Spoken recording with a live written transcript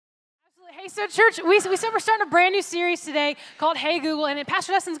Hey, so church, we said we're starting a brand new series today called Hey Google, and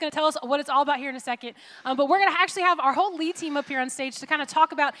Pastor Dustin's going to tell us what it's all about here in a second. But we're going to actually have our whole lead team up here on stage to kind of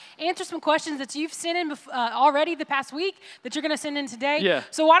talk about, answer some questions that you've sent in already the past week that you're going to send in today. Yeah.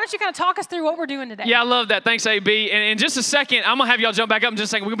 So why don't you kind of talk us through what we're doing today? Yeah, I love that. Thanks, AB. And in just a second, I'm going to have y'all jump back up in just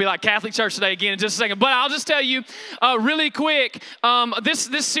a second. We're going to be like Catholic Church today again in just a second. But I'll just tell you really quick, this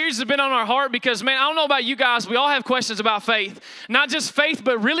series has been on our heart because, man, I don't know about you guys. We all have questions about faith. Not just faith,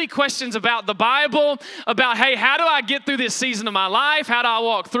 but really questions about the Bible, about, hey, how do I get through this season of my life? How do I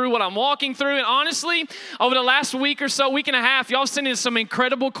walk through what I'm walking through? And honestly, over the last week or so, week and a half, y'all sent in some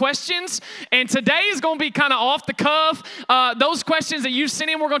incredible questions. And today is going to be kind of off the cuff. Those questions that you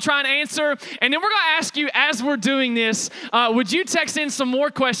sent in, we're going to try and answer. And then we're going to ask you, as we're doing this, would you text in some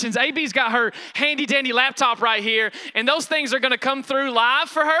more questions? AB's got her handy-dandy laptop right here. And those things are going to come through live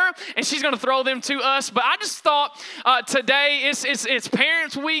for her. And she's going to throw them to us. But I just thought today, it's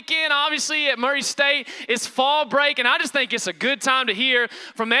Parents' Weekend, obviously, at Murray State. It's fall break, and I just think it's a good time to hear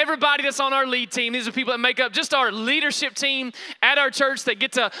from everybody that's on our lead team. These are people that make up just our leadership team at our church that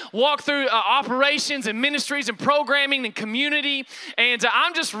get to walk through operations and ministries and programming and community, and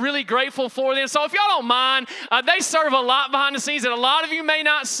I'm just really grateful for them. So if y'all don't mind, they serve a lot behind the scenes that a lot of you may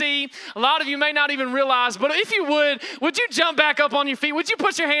not see, a lot of you may not even realize, but if you would you jump back up on your feet? Would you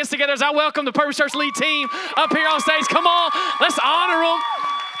put your hands together as I welcome the Purpose Church lead team up here on stage? Come on, let's honor them.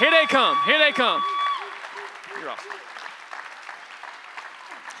 Here they come. Here they come. You're awesome.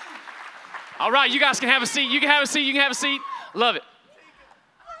 All right, you guys can have a seat. You can have a seat. You can have a seat. Love it.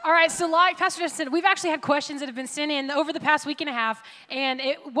 All right, so like Pastor just said, we've actually had questions that have been sent in over the past week and a half, and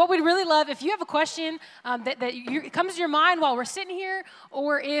what we'd really love, if you have a question that comes to your mind while we're sitting here,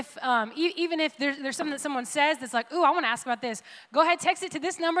 or if even if there's something that someone says that's like, ooh, I want to ask about this, go ahead, text it to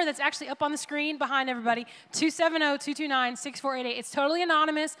this number that's actually up on the screen behind everybody, 270-229-6488. It's totally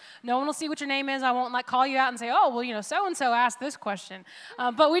anonymous. No one will see what your name is. I won't call you out and say, oh, well, so-and-so asked this question.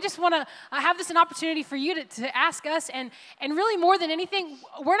 But we just want to have this an opportunity for you to ask us, and really more than anything,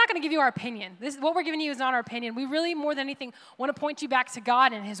 we're not going to give you our opinion. What we're giving you is not our opinion. We really, more than anything, want to point you back to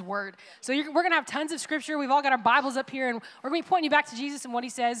God and His Word. So we're going to have tons of Scripture. We've all got our Bibles up here, and we're going to be pointing you back to Jesus and what He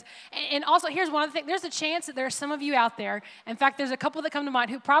says. And also, here's one other thing. There's a chance that there are some of you out there, in fact, there's a couple that come to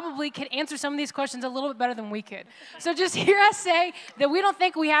mind who probably could answer some of these questions a little bit better than we could. So just hear us say that we don't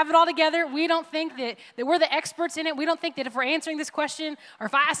think we have it all together. We don't think that we're the experts in it. We don't think that if we're answering this question, or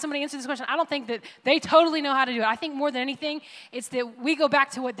if I ask somebody to answer this question, I don't think that they totally know how to do it. I think more than anything, it's that we go back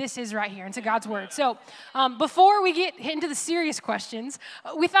to what this is right here, into God's Word. So before we get into the serious questions,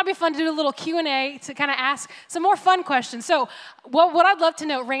 we thought it'd be fun to do a little Q&A to kind of ask some more fun questions. So what I'd love to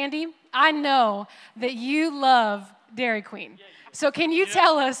know, Randy, I know that you love Dairy Queen. So can you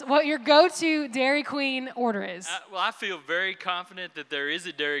tell us what your go-to Dairy Queen order is? Well, I feel very confident that there is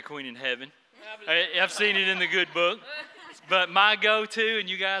a Dairy Queen in heaven. I've seen it in the good book. But my go-to, and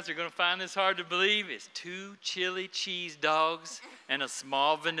you guys are going to find this hard to believe, is 2 chili cheese dogs and a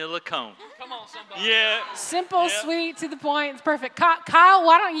small vanilla cone. Come on, somebody. Yeah. Simple, sweet, to the point. It's perfect. Kyle,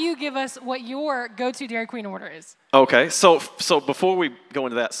 why don't you give us what your go-to Dairy Queen order is? Okay, so before we go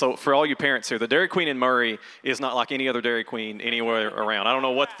into that, so for all you parents here, the Dairy Queen in Murray is not like any other Dairy Queen anywhere around. I don't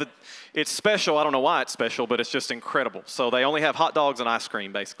know it's special. I don't know why it's special, but it's just incredible. So they only have hot dogs and ice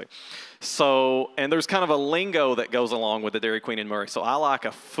cream, basically. So, and there's kind of a lingo that goes along with the Dairy Queen in Murray. So I like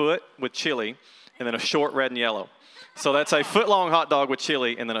a foot with chili and then a short red and yellow. So that's a foot-long hot dog with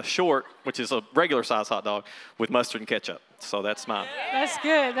chili and then a short, which is a regular-sized hot dog, with mustard and ketchup. So that's mine. That's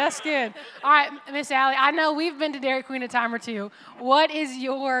good. That's good. All right, Miss Allie, I know we've been to Dairy Queen a time or two. What is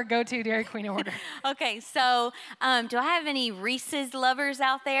your go-to Dairy Queen order? Okay, so do I have any Reese's lovers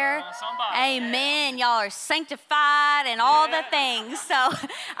out there? Somebody. Amen. Y'all are sanctified and all the things. So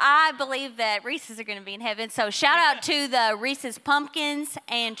I believe that Reese's are going to be in heaven. So shout out to the Reese's pumpkins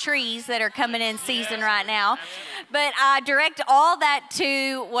and trees that are coming in season right now. But I direct all that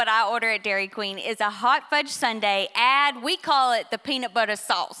to what I order at Dairy Queen is a hot fudge sundae. We call it the peanut butter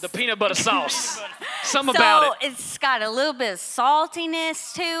sauce. The peanut butter sauce. Something about it. So it's got a little bit of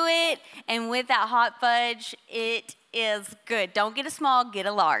saltiness to it, and with that hot fudge, it is good. Don't get a small, get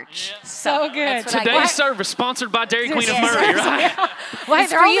a large. Yeah. So good. Today's service sponsored by Dairy Queen of Murray, right? Well,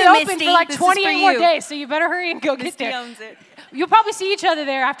 they're only open for like 28 more days, so you better hurry and go get there. Owns it. You'll probably see each other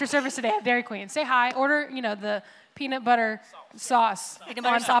there after service today at Dairy Queen. Say hi. Order, the peanut butter sauce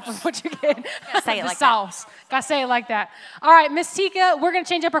on top of what you get. Gotta say it like sauce. Gotta say it like that. All right, Miss Tika, we're gonna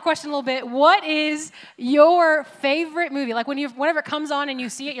change up our question a little bit. What is your favorite movie? Like whenever it comes on and you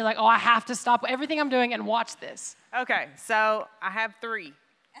see it, you're like, oh, I have to stop everything I'm doing and watch this. Okay, so I have 3.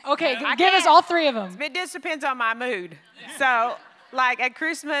 Okay, give us all 3 of them. It just depends on my mood. So Like at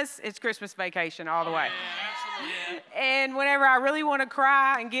Christmas, it's Christmas Vacation all the way. And whenever I really want to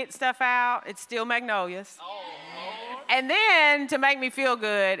cry and get stuff out, it's still Magnolias. And then to make me feel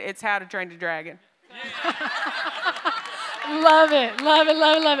good, it's How to Train Your Dragon. Love it, love it,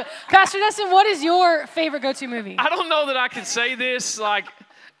 love it, love it. Pastor Dustin, what is your favorite go-to movie? I don't know that I can say this. Like,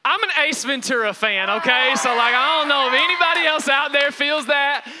 I'm an Ace Ventura fan, okay? So, like, I don't know if anybody else out there feels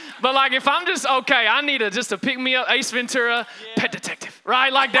that. But, like, if I'm just, okay, I need just to pick me up Ace Ventura, Pet Detective,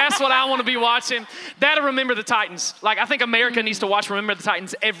 right? Like, that's what I want to be watching. That'll Remember the Titans. Like, I think America needs to watch Remember the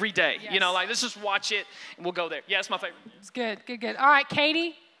Titans every day. Yes. You know, like, let's just watch it, and we'll go there. Yeah, it's my favorite. It's good, good, good. All right,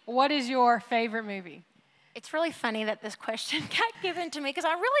 Katie, what is your favorite movie? It's really funny that this question got given to me because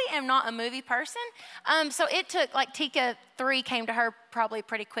I really am not a movie person. So it took, like, Tika 3 came to her probably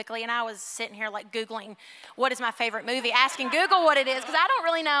pretty quickly, and I was sitting here, like, Googling what is my favorite movie, asking Google what it is because I don't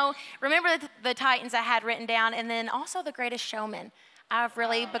really know. Remember the Titans I had written down, and then also The Greatest Showman. I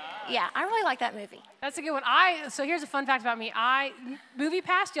really like that movie. That's a good one. So here's a fun fact about me. Movie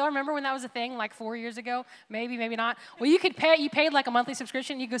Pass, do y'all remember when that was a thing, like 4 years ago? Maybe, maybe not. Well, you paid like a monthly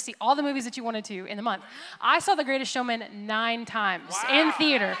subscription, you could go see all the movies that you wanted to in the month. I saw The Greatest Showman 9 times in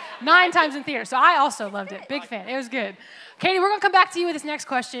theater. 9 times in theater. So I also loved it. Big fan. It was good. Katie, we're going to come back to you with this next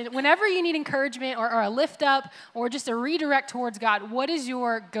question. Whenever you need encouragement or a lift up or just a redirect towards God, what is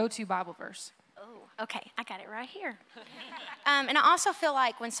your go-to Bible verse? Okay, I got it right here. And I also feel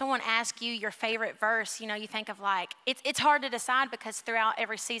like when someone asks you your favorite verse, you know, you think of like, it's hard to decide because throughout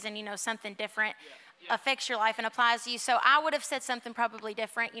every season, you know, something different affects your life and applies to you. So I would have said something probably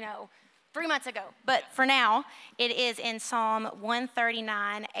different, you know, 3 months ago. But for now, it is in Psalm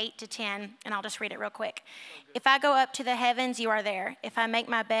 139, 8-10, and I'll just read it real quick. If I go up to the heavens, you are there. If I make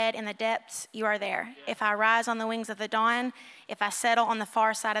my bed in the depths, you are there. If I rise on the wings of the dawn, if I settle on the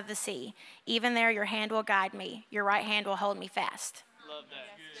far side of the sea, even there your hand will guide me. Your right hand will hold me fast. Love that.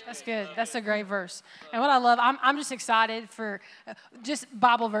 That's good. That's a great verse. And what I love, I'm just excited for just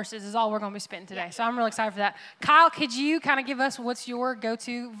Bible verses is all we're going to be spitting today. So I'm really excited for that. Kyle, could you kind of give us what's your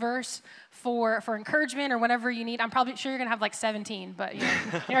go-to verse for encouragement or whatever you need? I'm probably sure you're going to have like 17, but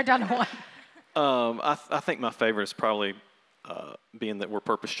you're down to one. I think my favorite is probably being that we're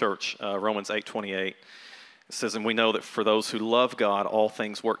Purpose Church, Romans 8:28. It says, and we know that for those who love God, all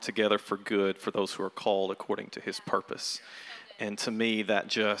things work together for good for those who are called according to his purpose. And to me, that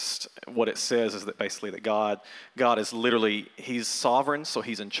just, what it says is that basically that God is literally, he's sovereign, so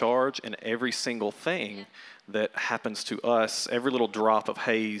he's in charge, and every single thing that happens to us, every little drop of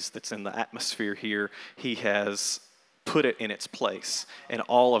haze that's in the atmosphere here, he has put it in its place. And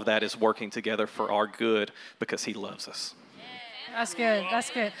all of that is working together for our good because he loves us. That's good. That's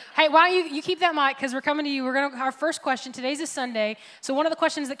good. Hey, why don't you keep that mic because we're coming to you. Our first question. Today's a Sunday. So one of the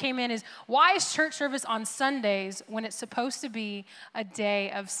questions that came in is, why is church service on Sundays when it's supposed to be a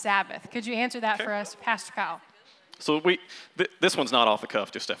day of Sabbath? Could you answer that for us, Pastor Kyle? So this one's not off the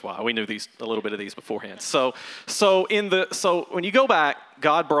cuff, just FYI. We knew a little bit of these beforehand. So when you go back,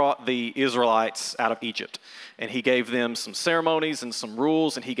 God brought the Israelites out of Egypt, and he gave them some ceremonies and some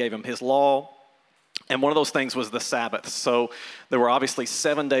rules, and he gave them his law. And one of those things was the Sabbath. So there were obviously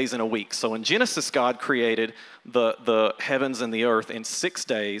 7 days in a week. So in Genesis, God created the heavens and the earth in 6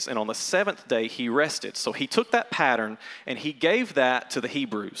 days. And on the 7th day, he rested. So he took that pattern and he gave that to the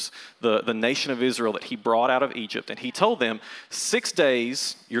Hebrews, the nation of Israel that he brought out of Egypt. And he told them, 6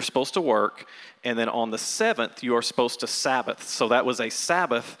 days you're supposed to work. And then on the 7th, you are supposed to Sabbath. So that was a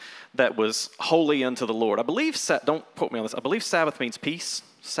Sabbath that was holy unto the Lord. I believe, don't quote me on this, I believe Sabbath means peace.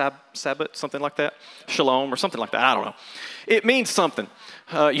 Sabbath, something like that. Shalom or something like that. I don't know. It means something.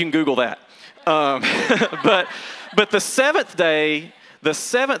 You can Google that. But the seventh day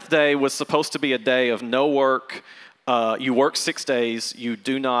was supposed to be a day of no work. You work 6 days. You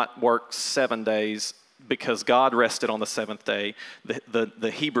do not work 7 days because God rested on the 7th day.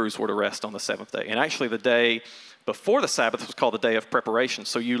 The Hebrews were to rest on the 7th day. And actually the day before the Sabbath was called the day of preparation.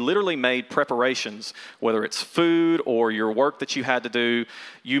 So you literally made preparations, whether it's food or your work that you had to do,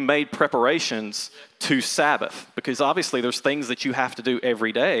 you made preparations to Sabbath. Because obviously there's things that you have to do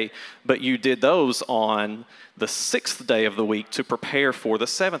every day, but you did those on the 6th day of the week to prepare for the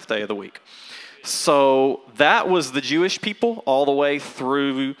 7th day of the week. So that was the Jewish people all the way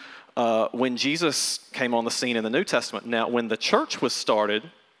through when Jesus came on the scene in the New Testament. Now, when the church was started,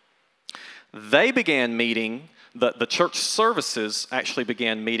 they began meeting. The church services actually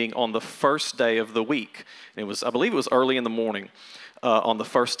began meeting on the first day of the week. I believe it was early in the morning on the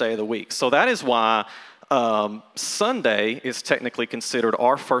first day of the week. So that is why Sunday is technically considered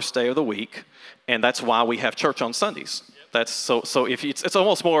our first day of the week, and that's why we have church on Sundays. That's so if it's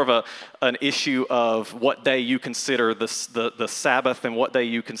almost more of an issue of what day you consider the Sabbath and what day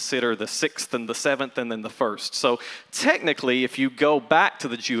you consider the 6th and the 7th and then the 1st. So technically, if you go back to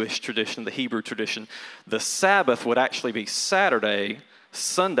the Jewish tradition, the Hebrew tradition, the Sabbath would actually be Saturday,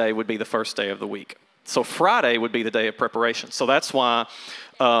 Sunday would be the first day of the week. So Friday would be the day of preparation. So that's why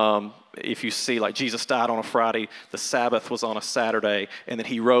if you see like Jesus died on a Friday, the Sabbath was on a Saturday, and then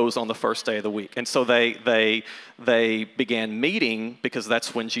he rose on the first day of the week. And so they began meeting because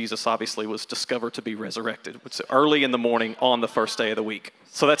that's when Jesus obviously was discovered to be resurrected. It's early in the morning on the first day of the week.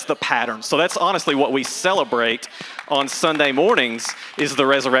 So that's the pattern. So that's honestly what we celebrate on Sunday mornings is the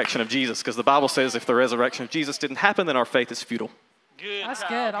resurrection of Jesus, because the Bible says if the resurrection of Jesus didn't happen, then our faith is futile. Good. That's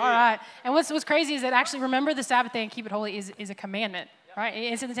good. All right. And what's crazy is that actually remember the Sabbath day and keep it holy is a commandment. Right?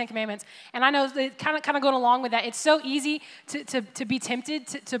 It's in the Ten Commandments. And I know that kind of going along with that, it's so easy to be tempted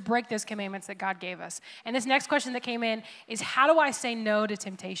to break those commandments that God gave us. And this next question that came in is, how do I say no to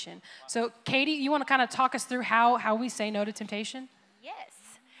temptation? So, Katie, you want to kind of talk us through how we say no to temptation? Yes.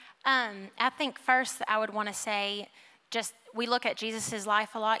 I think first I would want to say we look at Jesus'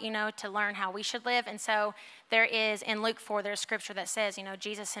 life a lot, to learn how we should live. And so there is, in Luke 4, there's scripture that says,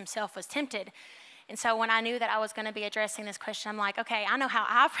 Jesus himself was tempted. And so when I knew that I was going to be addressing this question, I'm like, okay, I know how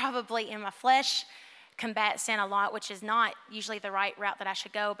I probably in my flesh combat sin a lot, which is not usually the right route that I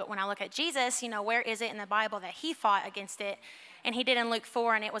should go. But when I look at Jesus, where is it in the Bible that he fought against it? And he did in Luke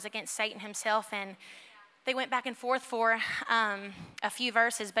 4, and it was against Satan himself. And they went back and forth for a few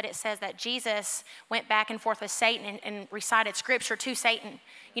verses, but it says that Jesus went back and forth with Satan and recited scripture to Satan,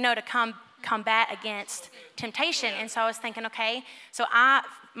 to combat against temptation. And so I was thinking, okay, so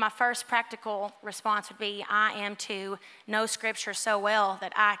my first practical response would be I am to know scripture so well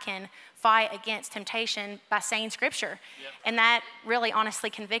that I can fight against temptation by saying scripture. Yep. And that really honestly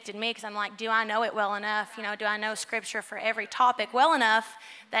convicted me, because I'm like, do I know it well enough? Do I know scripture for every topic well enough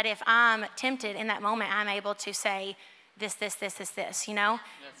that if I'm tempted in that moment, I'm able to say this, But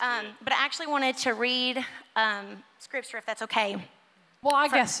I actually wanted to read scripture, if that's okay. Well, I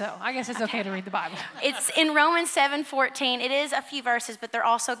guess so. I guess it's okay to read the Bible. It's in Romans 7:14. It is a few verses, but they're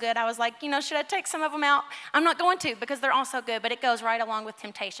also good. I was like, should I take some of them out? I'm not going to, because they're also good, but it goes right along with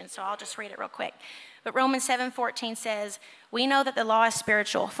temptation, so I'll just read it real quick. But Romans 7:14 says, "We know that the law is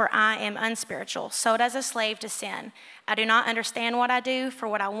spiritual, for I am unspiritual, sold as a slave to sin. I do not understand what I do, for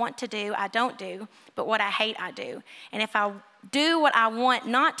what I want to do, I don't do, but what I hate, I do. And if I do what I want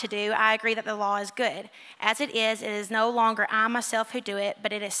not to do, I agree that the law is good. As it is no longer I myself who do it,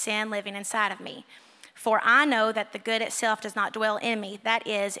 but it is sin living inside of me. For I know that the good itself does not dwell in me, that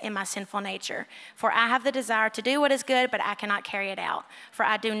is, in my sinful nature. For I have the desire to do what is good, but I cannot carry it out. For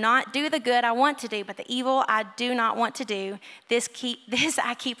I do not do the good I want to do, but the evil I do not want to do, this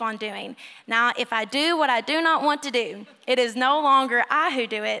I keep on doing. Now, if I do what I do not want to do, it is no longer I who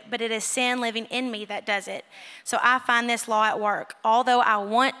do it, but it is sin living in me that does it. So I find this law at work. Although I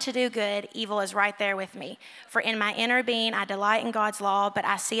want to do good, evil is right there with me. For in my inner being I delight in God's law, but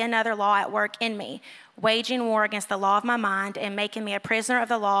I see another law at work in me, waging war against the law of my mind and making me a prisoner of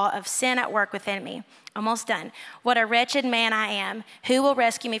the law of sin at work within me." Almost done. "What a wretched man I am. Who will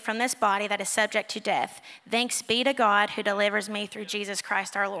rescue me from this body that is subject to death? Thanks be to God who delivers me through Jesus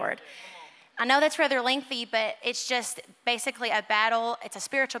Christ our Lord." I know that's rather lengthy, but it's just basically a battle. It's a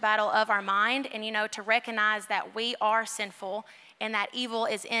spiritual battle of our mind, and to recognize that we are sinful and that evil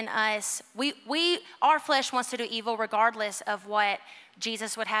is in us. Our flesh wants to do evil regardless of what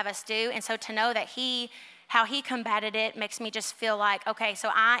Jesus would have us do. And so to know that how he combated it makes me just feel like, okay,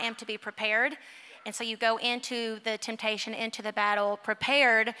 so I am to be prepared. And so you go into the temptation, into the battle,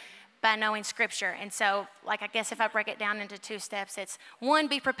 prepared by knowing scripture. And so, I guess if I break it down into 2 steps, it's 1,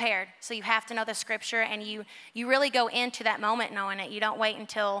 be prepared. So you have to know the scripture, and you really go into that moment knowing it. You don't wait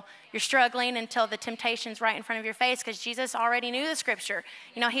until you're struggling, until the temptation's right in front of your face, because Jesus already knew the scripture.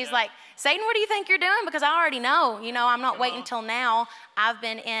 He's like, Satan, what do you think you're doing? Because I already know. I'm not waiting until now. I've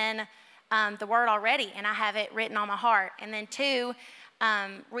been in the word already, and I have it written on my heart. And then 2,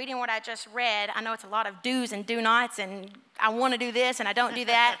 reading what I just read, I know it's a lot of do's and do nots, and I want to do this and I don't do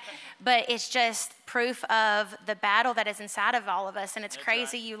that, but it's just proof of the battle that is inside of all of us. And it's That's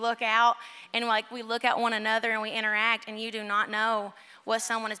crazy. Right. You look out and we look at one another and we interact, and you do not know what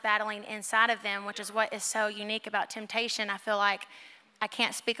someone is battling inside of them, which is what is so unique about temptation. I feel like I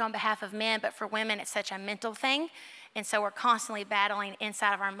can't speak on behalf of men, but for women, it's such a mental thing. And so we're constantly battling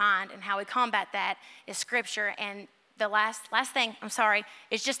inside of our mind, and how we combat that is scripture. And the last thing,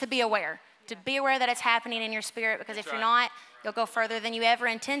 is just to be aware. To be aware that it's happening in your spirit, because if you're not, you'll go further than you ever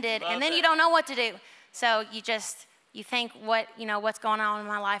intended, and then you don't know what to do. So you just you think what's going on in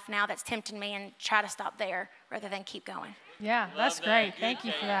my life now that's tempting me, and try to stop there rather than keep going. Yeah, that's great. Thank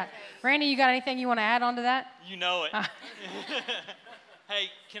you for that. Randy, you got anything you want to add on to that? You know it. Hey,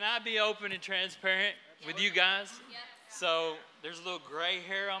 can I be open and transparent with you guys? So there's a little gray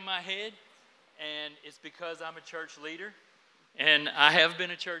hair on my head, and it's because I'm a church leader. And I have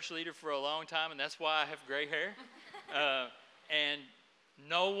been a church leader for a long time, and that's why I have gray hair. And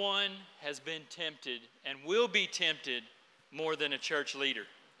no one has been tempted and will be tempted more than a church leader.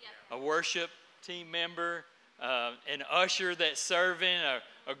 A worship team member, an usher that's serving,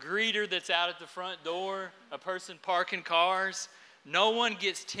 a greeter that's out at the front door, a person parking cars. No one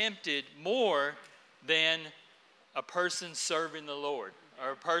gets tempted more than a person serving the Lord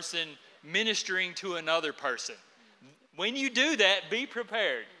or a person ministering to another person. When you do that, be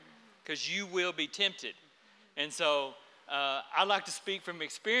prepared, because you will be tempted. And so I'd like to speak from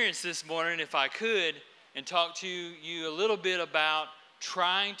experience this morning, if I could, and talk to you a little bit about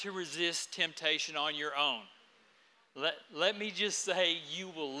trying to resist temptation on your own. Let me just say, you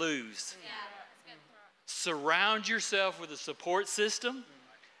will lose. Surround yourself with a support system.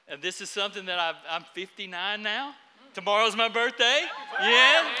 And this is something that I'm 59 now. Tomorrow's my birthday.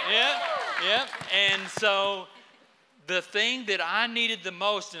 Yeah. And so the thing that I needed the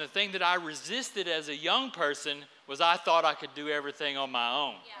most, and the thing that I resisted as a young person, was I thought I could do everything on my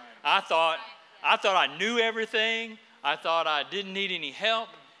own. I thought I knew everything. I thought I didn't need any help,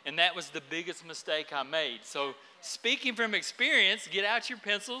 and that was the biggest mistake I made. So speaking from experience, get out your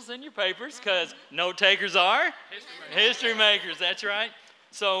pencils and your papers, because note takers are history makers. That's right.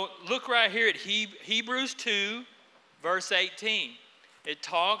 So look right here at Hebrews 2, verse 18. It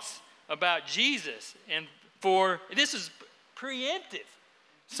talks about Jesus, and this is preemptive.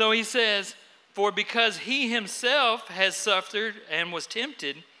 So he says, for because he himself has suffered and was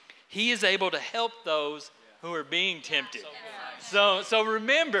tempted, he is able to help those who are being tempted. So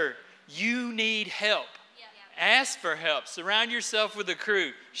remember, you need help. Ask for help. Surround yourself with a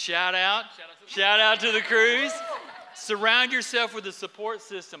crew. Shout out to the crews. Surround yourself with a support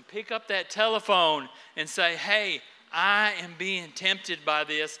system. Pick up that telephone and say, hey, I am being tempted by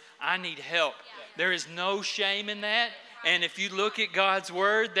this. I need help. There is no shame in that. And if you look at God's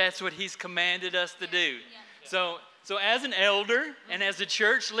word, that's what he's commanded us to do. So as an elder and as a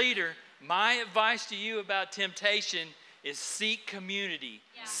church leader, my advice to you about temptation is seek community.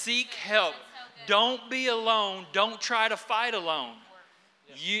 Seek help. Don't be alone. Don't try to fight alone.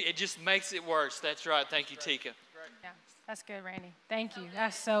 It just makes it worse. That's right. Thank you, Tika. Yeah, that's good, Randy. Thank you.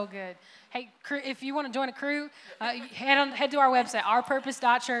 That's so good. Hey, if you want to join a crew, head to our website,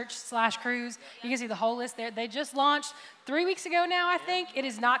 ourpurpose.church/crews. You can see the whole list there. They just launched 3 weeks ago now, I think. It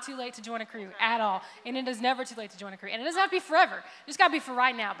is not too late to join a crew at all. And it is never too late to join a crew. And it doesn't have to be forever. It just got to be for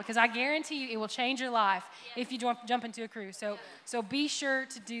right now, because I guarantee you it will change your life if you jump into a crew. So be sure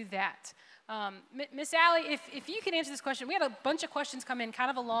to do that. Miss Allie, if you could answer this question. We had a bunch of questions come in kind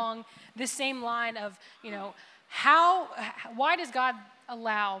of along this same line of, why does God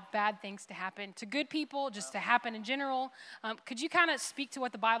allow bad things to happen to good people, just to happen in general? Could you kind of speak to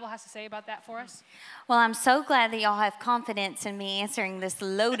what the Bible has to say about that for us? Well, I'm so glad that y'all have confidence in me answering this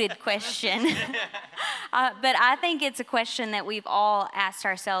loaded question. But I think it's a question that we've all asked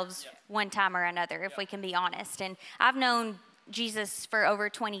ourselves one time or another, if we can be honest. And I've known Jesus for over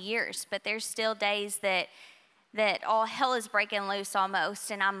 20 years, but there's still days that all hell is breaking loose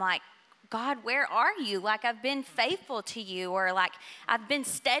almost, and I'm like, God, where are you? Like, I've been faithful to you, or like, I've been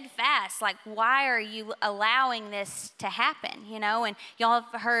steadfast. Like, why are you allowing this to happen? And y'all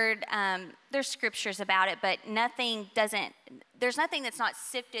have heard, there's scriptures about it, but there's nothing that's not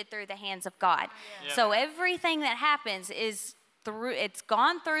sifted through the hands of God. Yeah. So everything that happens it's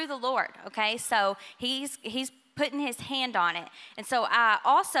gone through the Lord, okay? So he's putting his hand on it. And so I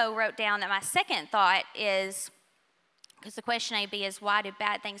also wrote down that my second thought is, because the question may be is, why do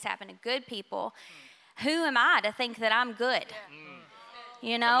bad things happen to good people? Who am I to think that I'm good?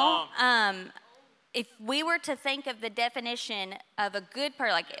 If we were to think of the definition of a good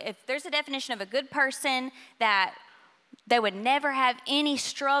person, like if there's a definition of a good person that they would never have any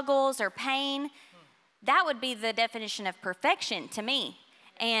struggles or pain, that would be the definition of perfection to me.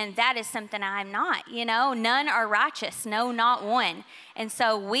 And that is something I'm not, None are righteous, no, not one. And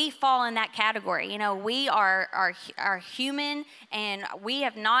so we fall in that category. We are human, and we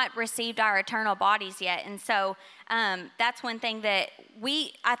have not received our eternal bodies yet. And so that's one thing that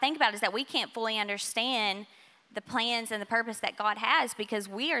I think about, is that we can't fully understand the plans and the purpose that God has, because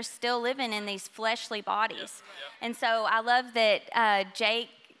we are still living in these fleshly bodies. And so I love that Jake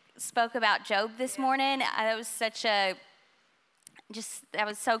spoke about Job this morning. That was such a just that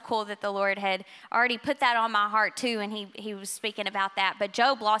was so cool that the Lord had already put that on my heart too, and he was speaking about that. But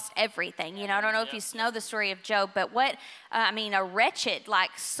Job lost everything. You know, I don't know if you know the story of Job, but a wretched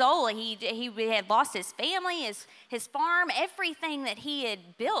like soul. He had lost his family, his farm, everything that he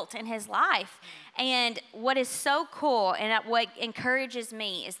had built in his life. And what is so cool and what encourages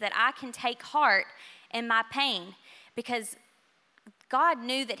me is that I can take heart in my pain, because God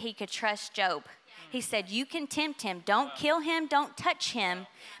knew that he could trust Job. He said, you can tempt him. Don't kill him. Don't touch him.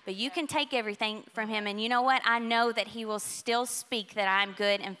 But you can take everything from him. And you know what? I know that he will still speak that I'm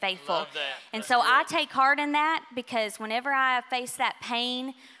good and faithful. And so I take heart in that, because whenever I face that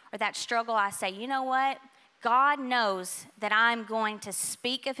pain or that struggle, I say, you know what? God knows that I'm going to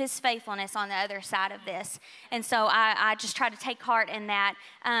speak of his faithfulness on the other side of this. And so I just try to take heart in that.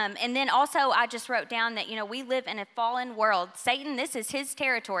 And then also I just wrote down that, we live in a fallen world. Satan, this is his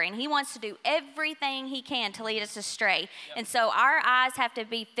territory, and he wants to do everything he can to lead us astray. Yep. And so our eyes have to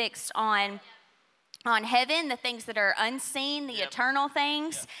be fixed on heaven, the things that are unseen, the eternal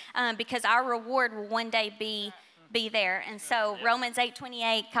things, because our reward will one day be there. And so Romans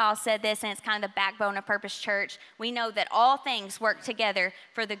 8:28, Kyle said this, and it's kind of the backbone of Purpose Church. We know that all things work together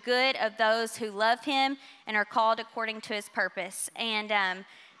for the good of those who love him and are called according to his purpose. And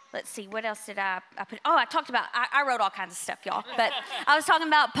let's see, what else did I put? Oh, I wrote all kinds of stuff, y'all. But I was talking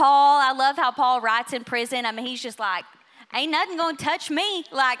about Paul. I love how Paul writes in prison. I mean, he's just like, ain't nothing going to touch me.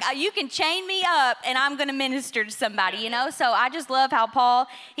 Like, you can chain me up and I'm going to minister to somebody, So I just love how Paul,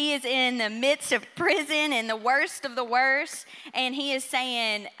 he is in the midst of prison and the worst of the worst. And he is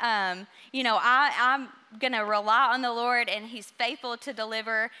saying, I'm going to rely on the Lord, and he's faithful to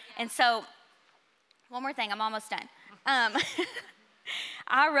deliver. And so, one more thing, I'm almost done.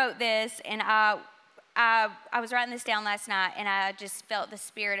 I wrote this, and I was writing this down last night, and I just felt the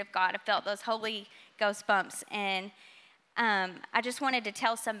Spirit of God. I felt those Holy Ghost bumps. And I just wanted to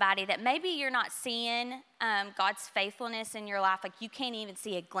tell somebody that maybe you're not seeing God's faithfulness in your life. Like, you can't even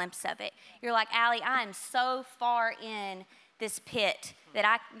see a glimpse of it. You're like, Allie, I am so far in this pit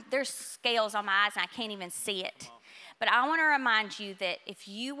that there's scales on my eyes and I can't even see it. But I want to remind you that if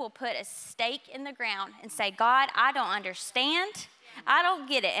you will put a stake in the ground and say, God, I don't understand, I don't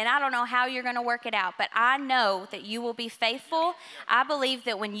get it, and I don't know how you're going to work it out, but I know that you will be faithful. I believe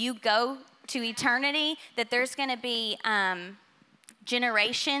that when you go to eternity, that there's going to be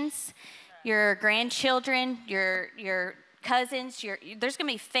generations, your grandchildren, your cousins, there's going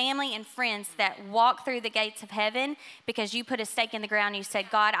to be family and friends that walk through the gates of heaven because you put a stake in the ground. You said,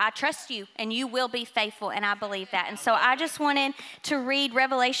 God, I trust you, and you will be faithful, and I believe that. And so I just wanted to read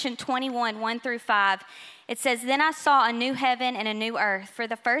Revelation 21, 1 through 5. It says, then I saw a new heaven and a new earth, for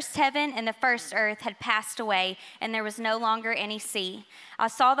the first heaven and the first earth had passed away, and there was no longer any sea. I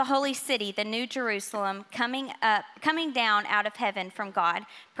saw the holy city, the new Jerusalem, coming down out of heaven from God,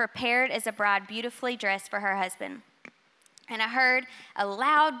 prepared as a bride beautifully dressed for her husband. And I heard a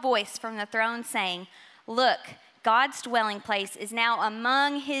loud voice from the throne saying, look, God's dwelling place is now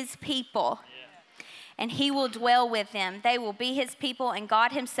among his people, and he will dwell with them. They will be his people, and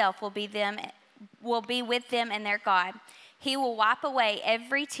God himself will be with them and their God. He will wipe away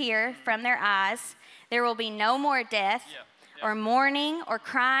every tear from their eyes. There will be no more death or mourning or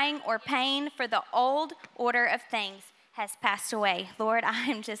crying or pain, for the old order of things has passed away. Lord, I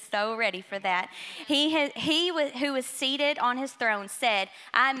am just so ready for that. He who was seated on his throne said,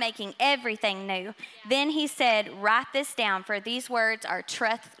 I'm making everything new. Then he said, write this down, for these words are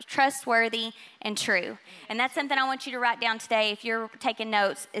trustworthy and true. And that's something I want you to write down today if you're taking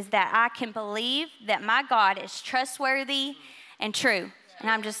notes, is that I can believe that my God is trustworthy and true. And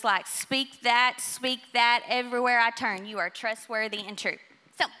I'm just like, speak that everywhere I turn. You are trustworthy and true.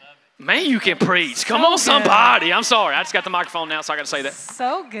 So, man, you can preach. Come on, somebody. I'm sorry. I just got the microphone now, so I got to say that.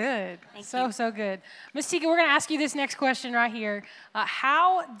 So good. So good. Miss Tika, we're going to ask you this next question right here.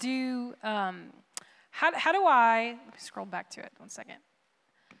 How do I, let me scroll back to it 1 second.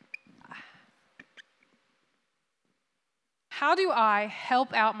 How do I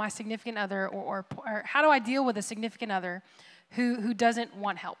help out my significant other, or how do I deal with a significant other who doesn't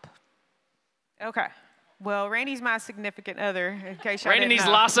want help? Okay. Well, Randy's my significant other, in case y'all Randy didn't needs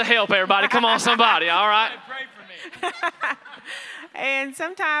know. lots of help, everybody. Come on, somebody, all right? Pray for me. And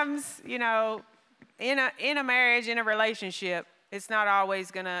sometimes, in a marriage, in a relationship, they're not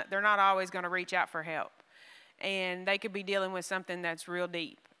always gonna reach out for help. And they could be dealing with something that's real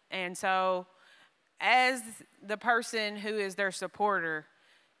deep. And so, as the person who is their supporter,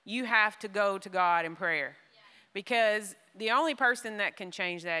 you have to go to God in prayer. Because the only person that can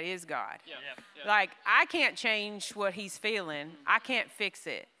change that is God. Like, I can't change what he's feeling. I can't fix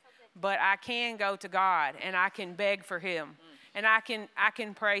it. But I can go to God, and I can beg for him and I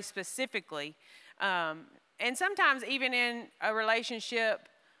can pray specifically. And sometimes even in a relationship,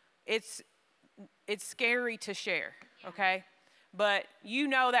 it's scary to share, okay? But you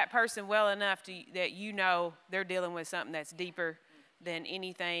know that person well enough that you know they're dealing with something that's deeper than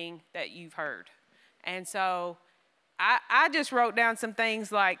anything that you've heard. And so I just wrote down some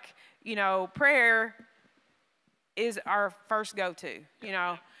things like, you know, prayer is our first go-to, you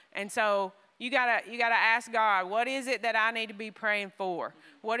know. And so you gotta ask God, what is it that I need to be praying for?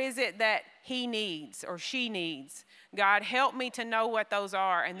 What is it that he needs or she needs? God, help me to know what those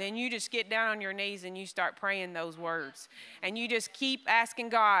are. And then you just get down on your knees and you start praying those words. And you just keep asking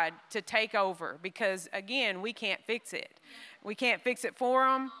God to take over because, again, we can't fix it. We can't fix it for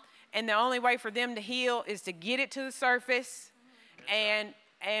them. And the only way for them to heal is to get it to the surface. And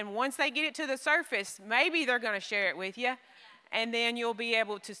once they get it to the surface, maybe they're going to share it with you. And then you'll be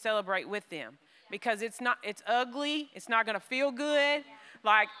able to celebrate with them. Because it's ugly. It's not going to feel good.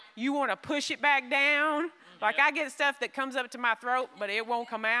 Like, you want to push it back down. Like, I get stuff that comes up to my throat, but it won't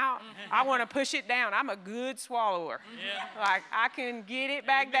come out. I want to push it down. I'm a good swallower. Like, I can get it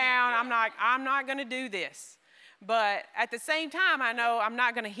back down. I'm not going to do this. But at the same time, I know I'm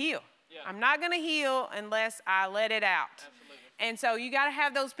not going to heal. I'm not going to heal unless I let it out. And so you got to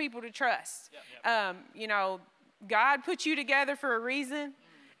have those people to trust. You know, God put you together for a reason,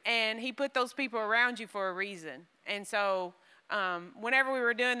 and he put those people around you for a reason. And so whenever we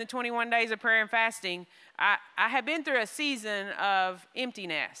were doing the 21 days of prayer and fasting, I had been through a season of empty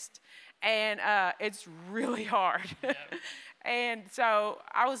nest, and it's really hard. And so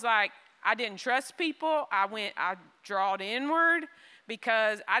I was like, I didn't trust people. I drawed inward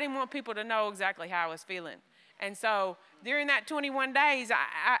because I didn't want people to know exactly how I was feeling. And so during that 21 days,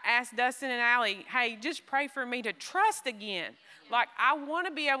 I asked Dustin and Allie, hey, just pray for me to trust again. Like, I want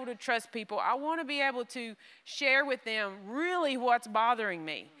to be able to trust people. I want to be able to share with them really what's bothering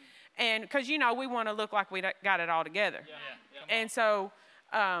me. And because, you know, we want to look like we got it all together. And so,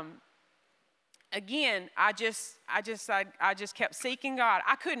 again, I just kept seeking God.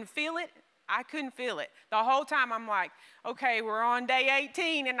 I couldn't feel it. The whole time I'm like, okay, we're on day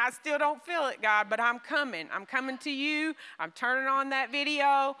 18 and I still don't feel it, God, but I'm coming. I'm coming to you. I'm turning on that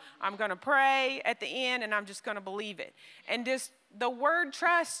video. I'm going to pray at the end and I'm just going to believe it. And just the word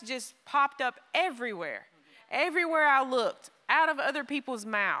trust just popped up everywhere. Everywhere I looked, out of other people's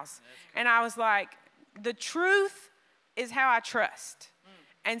mouths. And I was like, the truth is how I trust.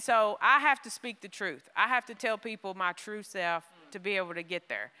 And so I have to speak the truth. I have to tell people my true self to be able to get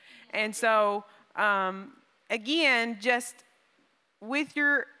there. And so, again, just with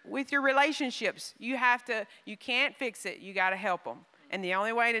your relationships, you can't fix it. You got to help them. And the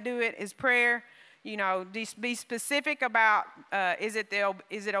only way to do it is prayer. You know, be specific about, is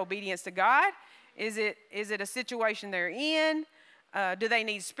it obedience to God? Is it a situation they're in? Do they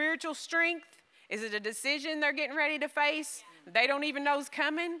need spiritual strength? Is it a decision they're getting ready to face? They don't even know is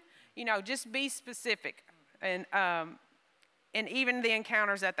coming. You know, just be specific. And even the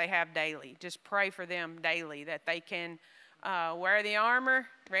encounters that they have daily, just pray for them daily that they can wear the armor.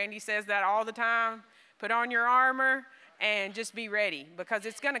 Randy says that all the time. Put on your armor and just be ready because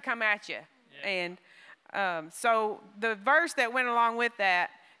it's going to come at you. And so the verse that went along with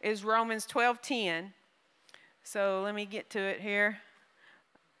that is Romans 12:10. So let me get to it here.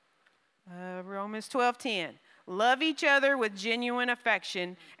 Romans 12:10. Love each other with genuine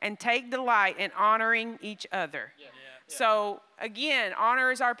affection and take delight in honoring each other. So, again,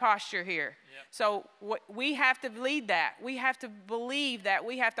 honor is our posture here. So we have to lead that. We have to believe that.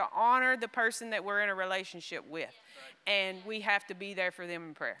 We have to honor the person that we're in a relationship with. And we have to be there for them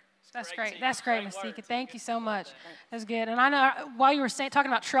in prayer. That's great. That's great, Ms. Tika. Thank you so much. That's good. And I know while you were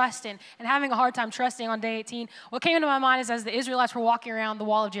talking about trust and having a hard time trusting on day 18, what came into my mind is as the Israelites were walking around the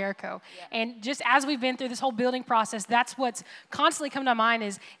wall of Jericho. And just as we've been through this whole building process, that's what's constantly come to mind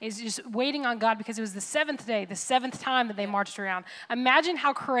is just waiting on God because it was the seventh day, the seventh time that they marched around. Imagine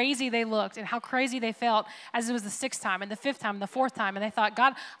how crazy they looked and how crazy they felt as it was the sixth time and the fifth time and the fourth time. And they thought,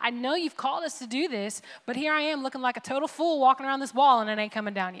 God, I know you've called us to do this, but here I am looking like a total fool walking around this wall and it ain't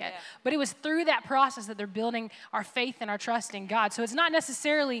coming down yet. But it was through that process that they're building our faith and our trust in God. So it's not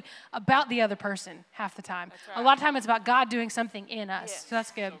necessarily about the other person half the time. Right. A lot of time it's about God doing something in us. Yes. So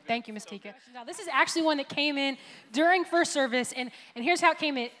that's good. Thank you, Ms. Tika. Now, this is actually one that came in during first service, and here's how it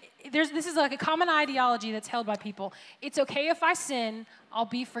came in. This is like a common ideology that's held by people. It's okay if I sin, I'll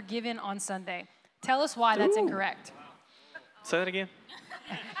be forgiven on Sunday. Tell us why that's incorrect. Say that again.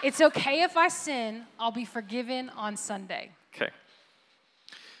 It's okay if I sin, I'll be forgiven on Sunday. Okay.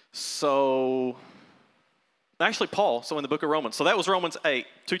 So, actually Paul, so in the book of Romans, so that was Romans 8,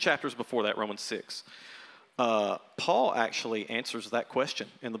 2 chapters before that, Romans 6. Paul actually answers that question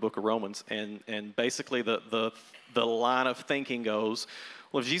in the book of Romans, and basically the line of thinking goes,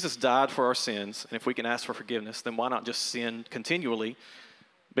 well, if Jesus died for our sins, and if we can ask for forgiveness, then why not just sin continually?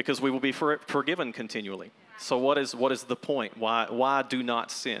 Because we will be forgiven continually. So what is the point? Why do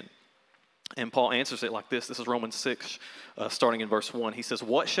not sin? And Paul answers it like this. This is Romans 6, starting in verse 1. He says,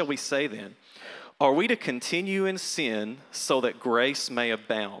 what shall we say then? Are we to continue in sin so that grace may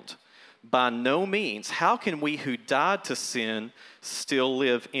abound? By no means. How can we who died to sin still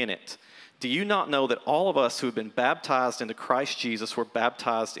live in it? Do you not know that all of us who have been baptized into Christ Jesus were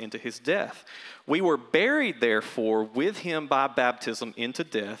baptized into his death? We were buried, therefore, with him by baptism into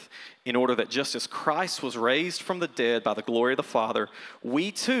death, in order that just as Christ was raised from the dead by the glory of the Father,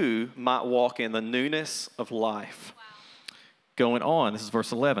 we too might walk in the newness of life. Wow. Going on, this is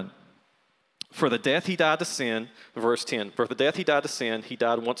verse 11. For the death he died to sin, verse 10, for the death he died to sin, he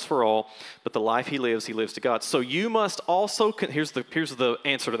died once for all, but the life he lives to God. So you must also, here's the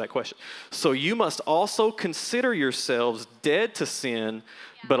answer to that question. So you must also consider yourselves dead to sin,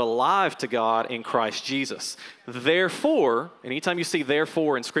 but alive to God in Christ Jesus. Therefore, anytime you see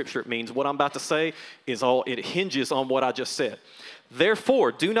therefore in Scripture, it means what I'm about to say it hinges on what I just said.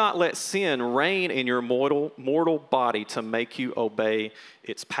 Therefore, do not let sin reign in your mortal body to make you obey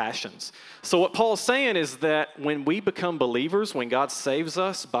its passions. So what Paul's saying is that when we become believers, when God saves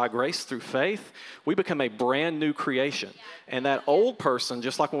us by grace through faith, we become a brand new creation. And that old person,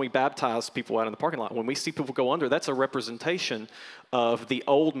 just like when we baptize people out in the parking lot, when we see people go under, that's a representation of the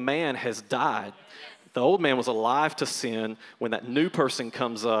old man has died. The old man was alive to sin. When that new person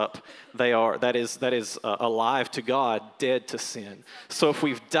comes up, that is alive to God, dead to sin. So if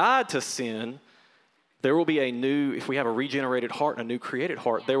we've died to sin, there will be if we have a regenerated heart and a new created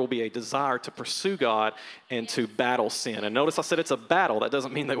heart, there will be a desire to pursue God and to battle sin. And notice I said it's a battle. That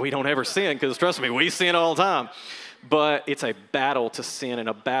doesn't mean that we don't ever sin, because trust me, we sin all the time. But it's a battle to sin and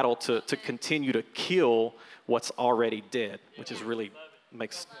a battle to continue to kill what's already dead, which is really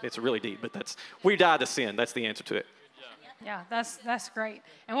it's really deep, but we died to sin. That's the answer to it. Yeah, that's great.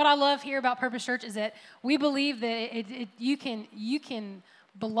 And what I love here about Purpose Church is that we believe that you can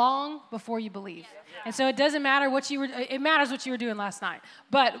belong before you believe. And so it doesn't matter it matters what you were doing last night.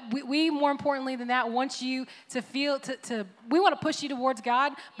 But we more importantly than that want you to we want to push you towards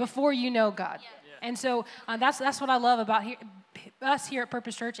God before you know God. And so that's what I love about us here at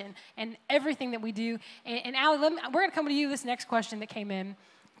Purpose Church and everything that we do. And Allie, we're going to come to you. This next question that came in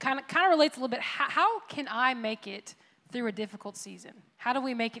kind of relates a little bit. How can I make it through a difficult season? How do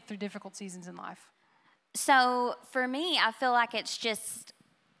we make it through difficult seasons in life? So for me, I feel like it's just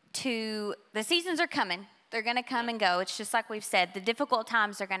the seasons are coming. They're going to come and go. It's just like we've said, the difficult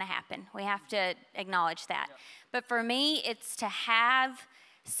times are going to happen. We have to acknowledge that. But for me, it's to have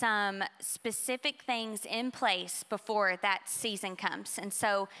some specific things in place before that season comes. And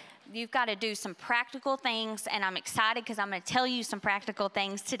so you've got to do some practical things, and I'm excited because I'm going to tell you some practical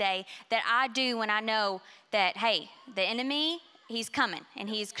things today that I do when I know that, hey, the enemy, he's coming, and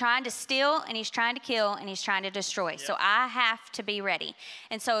he's trying to steal, and he's trying to kill, and he's trying to destroy. So I have to be ready.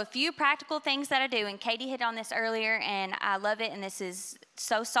 And so a few practical things that I do, and Katie hit on this earlier, and I love it, and this is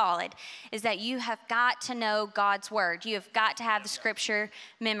so solid, is that you have got to know God's word. You have got to have the scripture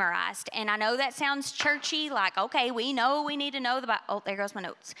memorized. And I know that sounds churchy, like, okay, we know we need to know the Bible. Oh, there goes my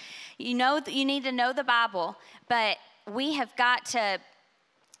notes. You know you need to know the Bible, but we have got to,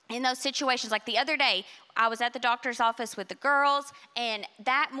 in those situations, like the other day, I was at the doctor's office with the girls, and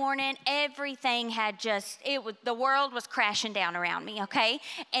that morning, everything the world was crashing down around me, okay?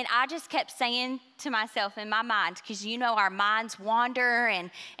 And I just kept saying to myself in my mind, because our minds wander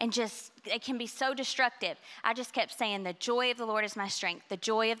and just, it can be so destructive. I just kept saying, the joy of the Lord is my strength. The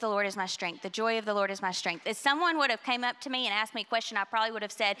joy of the Lord is my strength. The joy of the Lord is my strength. If someone would have came up to me and asked me a question, I probably would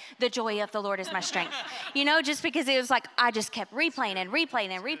have said, the joy of the Lord is my strength. Just because it was like, I just kept replaying and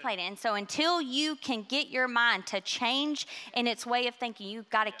replaying and replaying. And so until you can get your mind to change in its way of thinking, you've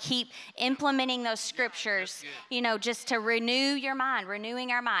got to keep implementing those scriptures, just to renew your mind,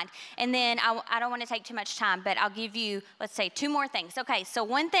 renewing our mind. And then I don't want to take too much time, but I'll give you, let's say, two more things. Okay, so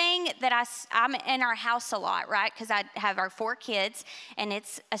one thing that I'm in our house a lot, right? Because I have our 4 kids, and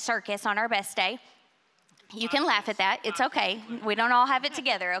it's a circus on our best day. You can laugh at that. It's okay. We don't all have it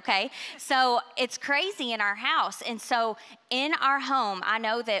together, okay? So it's crazy in our house. And so in our home, I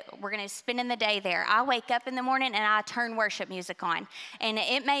know that we're going to spend in the day there. I wake up in the morning and I turn worship music on. And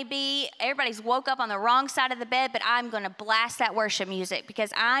it may be everybody's woke up on the wrong side of the bed, but I'm going to blast that worship music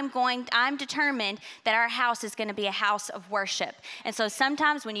because I'm determined that our house is going to be a house of worship. And so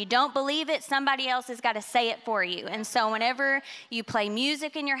sometimes when you don't believe it, somebody else has got to say it for you. And so whenever you play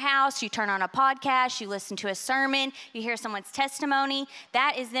music in your house, you turn on a podcast, you listen to to a sermon, you hear someone's testimony,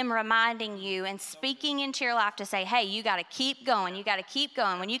 that is them reminding you and speaking into your life to say, hey, you got to keep going. You got to keep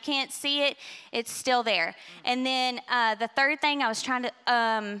going. When you can't see it, it's still there. And then the third thing I was trying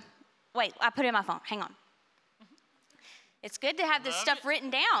to, wait, I put it in my phone. Hang on. It's good to have this stuff written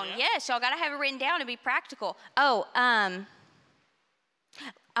down. Yeah. Yes, y'all got to have it written down to be practical. Oh, I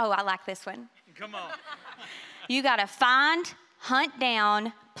like this one. Come on. You got to find, hunt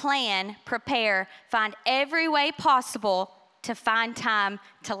down, plan, prepare, find every way possible to find time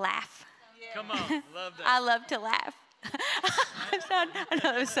to laugh. Come on, love that. I love to laugh. I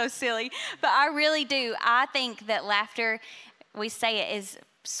know it was so silly, but I really do. I think that laughter, we say it is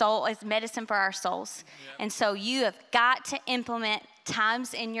medicine for our souls. Yep. And so you have got to implement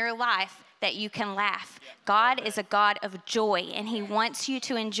times in your life that you can laugh. Yep. God is a God of joy, and he wants you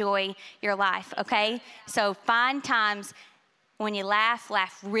to enjoy your life, okay? So find times when you laugh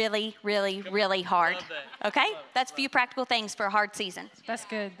really, really, really hard, okay? That's a few practical things for a hard season. That's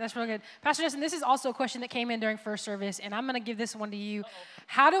good. That's real good. Pastor Justin, this is also a question that came in during first service, and I'm going to give this one to you.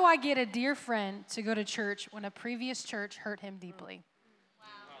 How do I get a dear friend to go to church when a previous church hurt him deeply?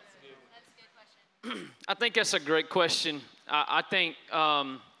 I think that's a great question. I think,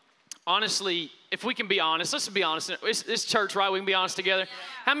 honestly, if we can be honest, let's be honest. It's church, right? We can be honest together.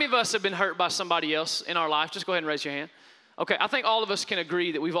 How many of us have been hurt by somebody else in our life? Just go ahead and raise your hand. Okay, I think all of us can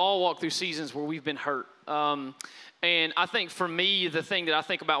agree that we've all walked through seasons where we've been hurt. And I think for me, the thing that I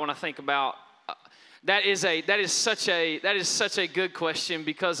think about when I think about that is such a good question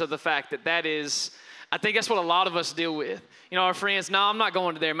because of the fact that is. I think that's what a lot of us deal with. You know, our friends, no, I'm not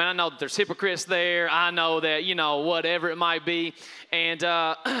going to there, man. I know that there's hypocrites there. I know that, whatever it might be. And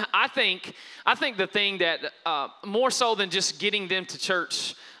I think the thing that more so than just getting them to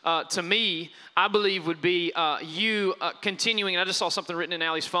church, to me, I believe would be you continuing. And I just saw something written in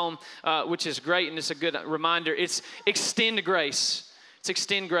Allie's phone, which is great, and it's a good reminder. It's extend grace. It's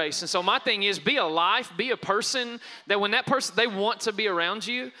extend grace. And so my thing is be a life, be a person that when that person, they want to be around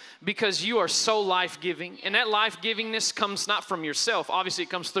you because you are so life-giving. And that life-givingness comes not from yourself. Obviously,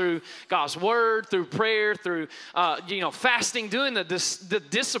 it comes through God's word, through prayer, through, fasting, doing the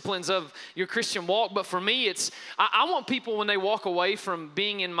disciplines of your Christian walk. But for me, I want people when they walk away from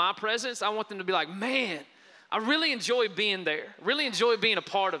being in my presence, I want them to be like, man, I really enjoy being there, really enjoy being a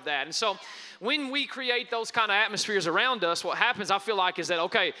part of that. And so when we create those kind of atmospheres around us, what happens, I feel like, is that,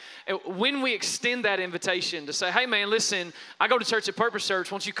 okay, when we extend that invitation to say, hey, man, listen, I go to church at Purpose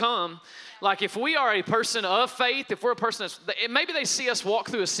Church. Won't you come? Like, if we are a person of faith, if we're a person maybe they see us walk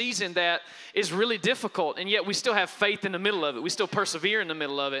through a season that is really difficult, and yet we still have faith in the middle of it. We still persevere in the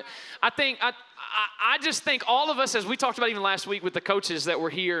middle of it. I just think all of us, as we talked about even last week with the coaches that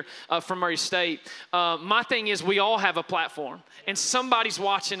were here from Murray State, my thing is we all have a platform, and somebody's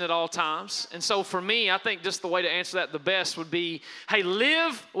watching at all times. And so for me, I think just the way to answer that the best would be, hey,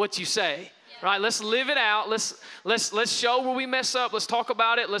 live what you say. Right, let's live it out. Let's show where we mess up. Let's talk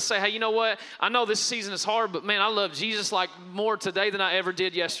about it. Let's say, hey, you know what? I know this season is hard, but man, I love Jesus like more today than I ever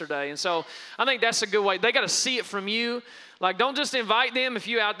did yesterday. And so I think that's a good way. They got to see it from you. Like, don't just invite them if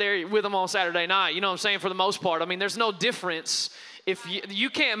you're out there with them on Saturday night. You know what I'm saying? For the most part, I mean, there's no difference. If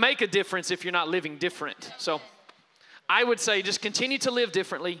you can't make a difference if you're not living different. So I would say just continue to live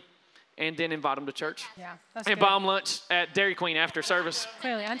differently. And then invite them to church. Yeah, that's and good. buy them lunch at Dairy Queen after service.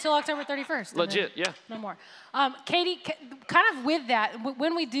 Clearly, until October 31st. Legit, yeah. No more. Katie, kind of with that,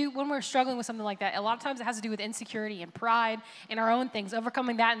 when we're struggling with something like that, a lot of times it has to do with insecurity and pride and our own things,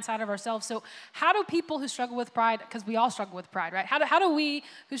 overcoming that inside of ourselves. So how do people who struggle with pride, because we all struggle with pride, right? How do we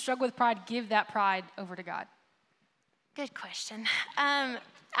who struggle with pride give that pride over to God? Good question.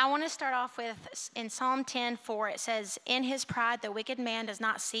 I want to start off with, in Psalm 10:4, it says, in his pride, the wicked man does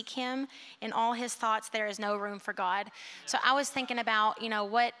not seek him. In all his thoughts, there is no room for God. So I was thinking about,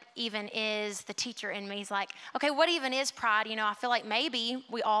 what even is the teacher in me? He's like, okay, what even is pride? I feel like maybe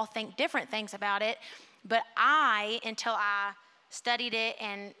we all think different things about it. But until I studied it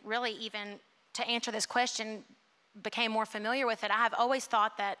and really even to answer this question, became more familiar with it, I have always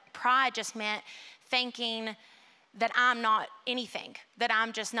thought that pride just meant thinking that I'm not anything, that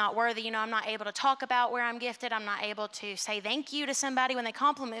I'm just not worthy. I'm not able to talk about where I'm gifted. I'm not able to say thank you to somebody when they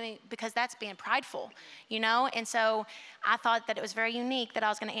compliment me because that's being prideful, And so I thought that it was very unique that I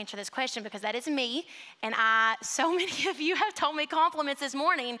was going to answer this question because that is me. And so many of you have told me compliments this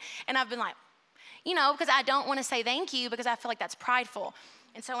morning, and I've been like, because I don't want to say thank you because I feel like that's prideful.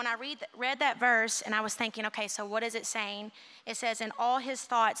 And so when I read that verse and I was thinking, okay, so what is it saying? It says, in all his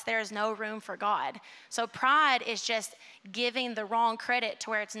thoughts, there is no room for God. So pride is just giving the wrong credit to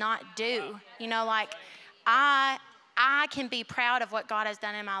where it's not due. I I can be proud of what God has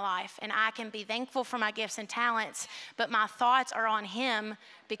done in my life, and I can be thankful for my gifts and talents, but my thoughts are on Him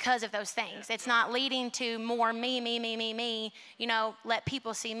because of those things. It's not leading to more me, let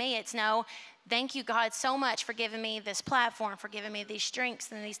people see me. It's no, thank you, God, so much for giving me this platform, for giving me these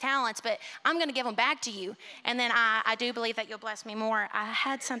strengths and these talents, but I'm going to give them back to you. And then I do believe that you'll bless me more. I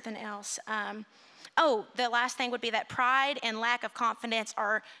had something else. The last thing would be that pride and lack of confidence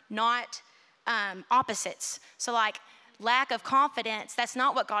are not opposites. So like lack of confidence, that's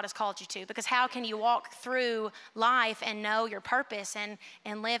not what God has called you to, because how can you walk through life and know your purpose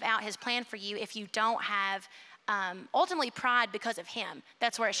and live out His plan for you if you don't have ultimately pride because of Him?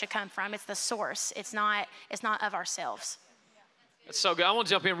 That's where it should come from. It's the source. It's not of ourselves. That's so good. I want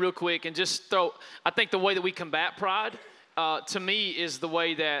to jump in real quick and just I think the way that we combat pride, to me, is the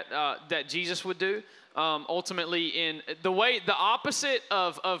way that Jesus would do. Ultimately, in the opposite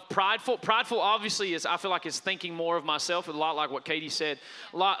of prideful. Prideful obviously I feel like is thinking more of myself, a lot like what Katie said,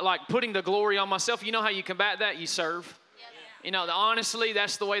 a lot like putting the glory on myself. You know how you combat that? You serve. Honestly,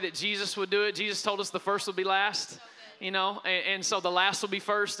 that's the way that Jesus would do it. Jesus told us the first will be last. And so the last will be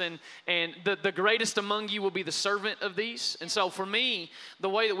first, and the greatest among you will be the servant of these. And so for me, the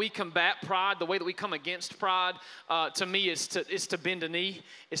way that we combat pride, the way that we come against pride, to me is to bend a knee,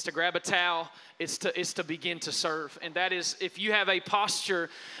 is to grab a towel, is to begin to serve. And that is, if you have a posture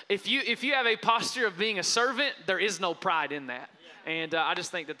of being a servant, there is no pride in that. And I just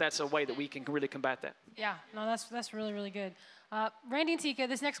think that that's a way that we can really combat that. Yeah, no, that's really, really good. Randy and Tika,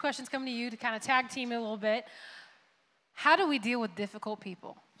 this next question's coming to you to kind of tag team it a little bit. How do we deal with difficult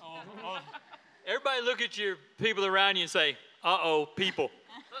people? Everybody look at your people around you and say, uh-oh, people.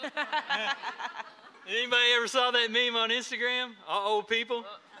 Anybody ever saw that meme on Instagram? Uh-oh, people.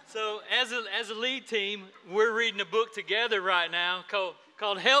 So as a lead team, we're reading a book together right now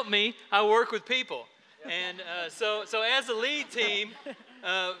called Help Me, I Work with People. And so as a lead team,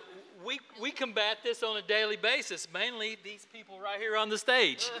 we combat this on a daily basis, mainly these people right here on the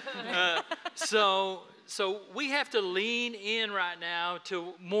stage. So we have to lean in right now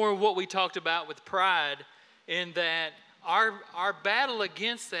to more of what we talked about with pride, in that our battle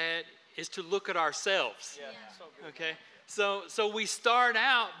against that is to look at ourselves. Yeah. Okay? So we start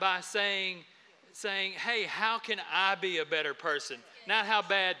out by saying, hey, how can I be a better person? Not how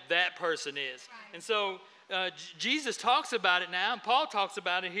bad that person is. And so Jesus talks about it now, and Paul talks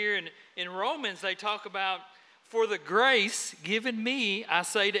about it here in Romans. They talk about, for the grace given me, I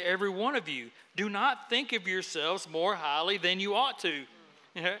say to every one of you, do not think of yourselves more highly than you ought to.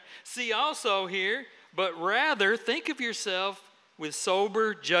 See also here, but rather think of yourself with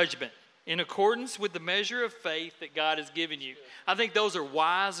sober judgment, in accordance with the measure of faith that God has given you. I think those are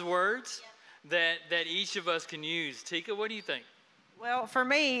wise words that each of us can use. Tika, what do you think? Well, for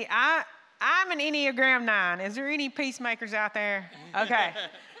me, I'm an Enneagram 9. Is there any peacemakers out there? Okay.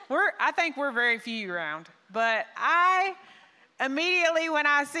 I think we're very few around. But I immediately, when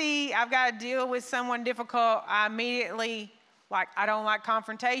I see I've got to deal with someone difficult, I immediately, I don't like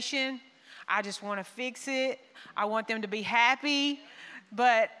confrontation. I just want to fix it. I want them to be happy.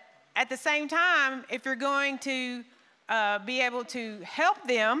 But at the same time, if you're going to be able to help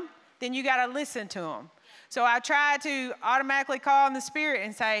them, then you got to listen to them. So I try to automatically call in the Spirit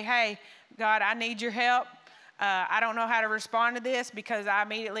and say, hey, God, I need your help. I don't know how to respond to this, because I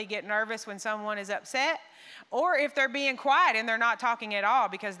immediately get nervous when someone is upset, or if they're being quiet and they're not talking at all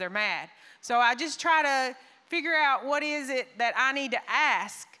because they're mad. So I just try to figure out what is it that I need to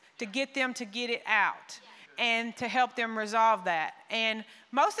ask to get them to get it out and to help them resolve that. And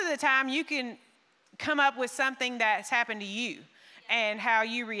most of the time you can come up with something that's happened to you and how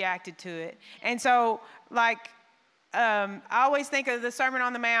you reacted to it. And so I always think of the Sermon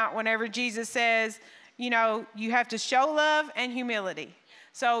on the Mount whenever Jesus says, you have to show love and humility.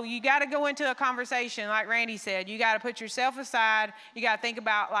 So you got to go into a conversation, like Randy said. You got to put yourself aside. You got to think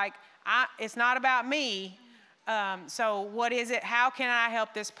about, it's not about me. So what is it? How can I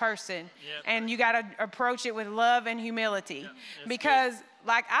help this person? Yep. And you got to approach it with love and humility. Yep. Because,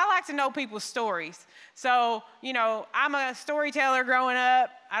 I like to know people's stories. So, I'm a storyteller growing up.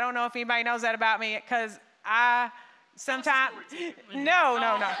 I don't know if anybody knows that about me, because sometimes, no.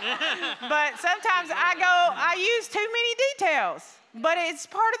 But sometimes I use too many details, but it's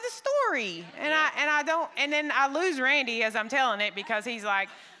part of the story. And then I lose Randy as I'm telling it, because he's like,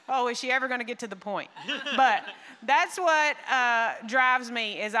 oh, is she ever going to get to the point? But that's what drives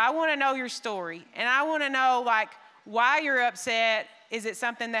me, is I want to know your story. And I want to know, why you're upset, is it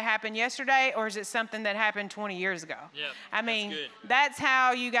something that happened yesterday or is it something that happened 20 years ago? Yep, I mean, good. that's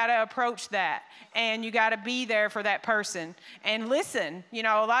how you got to approach that. And you got to be there for that person and listen. You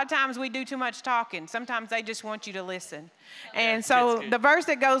know, a lot of times we do too much talking. Sometimes they just want you to listen. And so the verse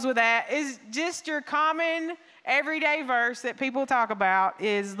that goes with that is just your common everyday verse that people talk about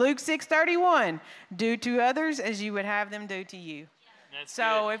is Luke 6:31. Do to others as you would have them do to you. That's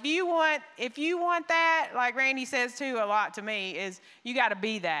So good. if you want that, like Randy says too a lot to me, is you got to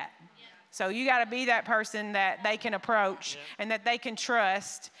be that. So you got to be that person that they can approach and that they can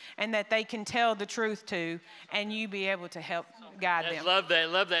trust and that they can tell the truth to, and you be able to help guide them. Love that,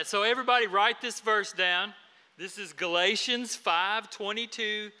 love that. So everybody write this verse down. This is Galatians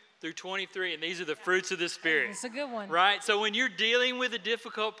 5:22 through 23, and these are the fruits of the Spirit. It's a good one. Right? So when you're dealing with a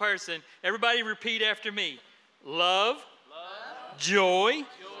difficult person, everybody repeat after me. Love, joy,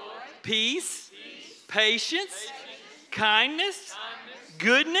 peace, patience, kindness,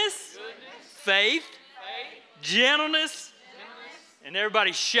 goodness, faith, gentleness, and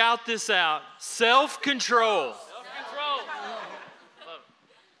everybody shout this out, self-control.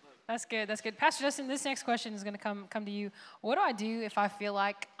 That's good. That's good. Pastor Justin, this next question is going to come to you. What do I do if I feel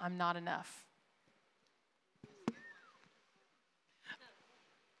like I'm not enough?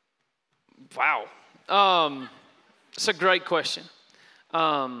 Wow. It's a great question.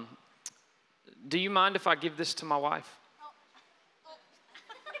 Do you mind if I give this to my wife?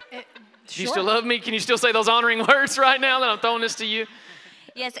 Do you still love me? Can you still say those honoring words right now that I'm throwing this to you?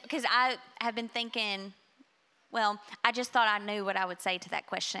 Yes, because I have been thinking, well, I just thought I knew what I would say to that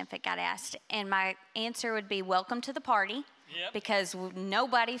question if it got asked. And my answer would be welcome to the party, because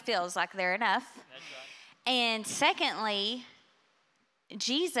nobody feels like they're enough. That's right. And secondly,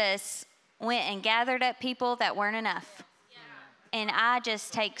 Jesus went and gathered up people that weren't enough. And I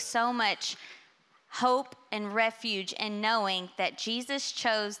just take so much hope and refuge in knowing that Jesus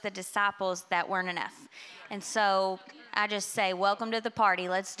chose the disciples that weren't enough. And so I just say, welcome to the party.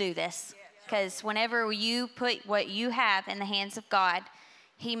 Let's do this. Because whenever you put what you have in the hands of God,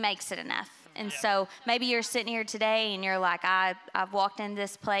 he makes it enough. And so maybe you're sitting here today and you're like, I've walked in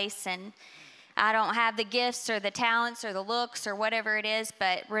this place and I don't have the gifts or the talents or the looks or whatever it is.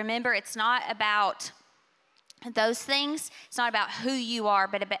 But remember, it's not about those things. It's not about who you are,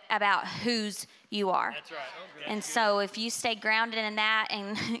 but about whose you are. That's right. And so if you stay grounded in that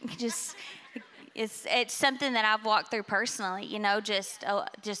and just, it's something that I've walked through personally, you know, just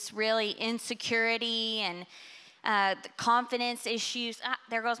really insecurity and the confidence issues.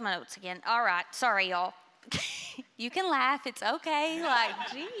 There goes my notes again. All right. Sorry, y'all. You can laugh. It's okay. Like,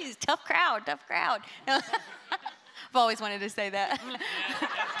 geez, tough crowd. No, I've always wanted to say that.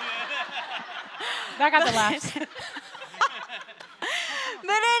 That got the laughs.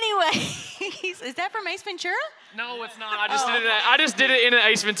 But anyway, is that from Ace Ventura? No, it's not. I just did it in an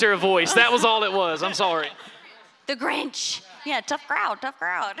Ace Ventura voice. That was all it was. I'm sorry. The Grinch. Yeah, tough crowd.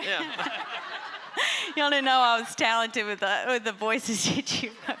 Yeah. Y'all didn't know I was talented with the voices, did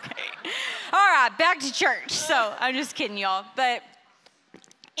you? Okay. All right, back to church. So I'm just kidding, y'all. But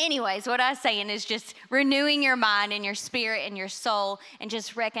anyways, what I'm saying is just renewing your mind and your spirit and your soul and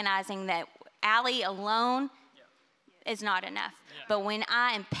just recognizing that Allie alone is not enough. But when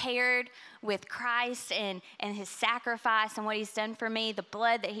I am paired with Christ and his sacrifice and what he's done for me, the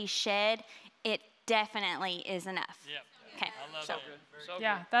blood that he shed, it definitely is enough. Yep. Okay. I love so. it. So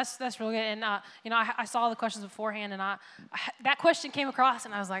Yeah, good. that's real good. And you know, I saw the questions beforehand, and that question came across,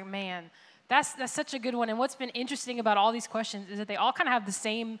 and I was like, man, that's such a good one. And what's been interesting about all these questions is that they all kind of have the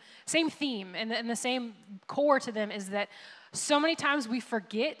same theme, and the same core to them is that so many times we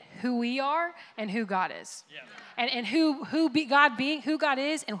forget who we are and who God is. Yeah. And who God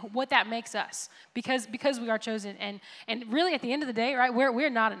is and what that makes us because we are chosen. And really at the end of the day, right, we're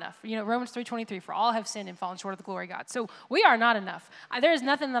not enough. You know, Romans 3:23, for all have sinned and fallen short of the glory of God. So we are not enough. There is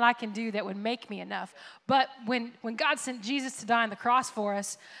nothing that I can do that would make me enough. But when God sent Jesus to die on the cross for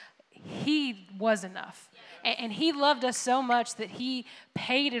us, he was enough. And he loved us so much that he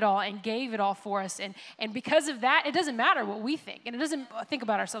paid it all and gave it all for us. And because of that, it doesn't matter what we think. And it doesn't think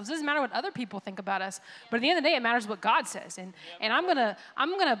about ourselves. It doesn't matter what other people think about us. But at the end of the day, it matters what God says. And I'm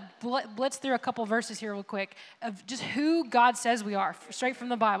gonna blitz through a couple verses here real quick of just who God says we are, straight from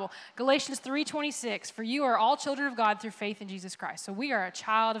the Bible. Galatians 3:26, for you are all children of God through faith in Jesus Christ. So we are a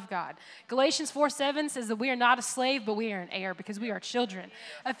child of God. Galatians 4:7 says that we are not a slave, but we are an heir because we are children.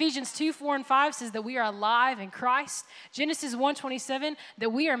 Ephesians 2:4 and 5 says that we are alive alive in Christ. Genesis 1:27,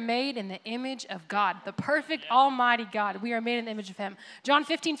 that we are made in the image of God, the perfect, almighty God. We are made in the image of him. John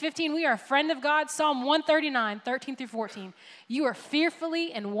 15:15, we are a friend of God. Psalm 139:13-14, you are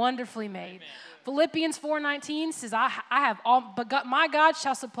fearfully and wonderfully made. Amen. Philippians 4:19 says, I have all, but God, my God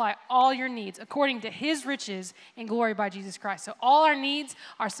shall supply all your needs according to his riches and glory by Jesus Christ. So all our needs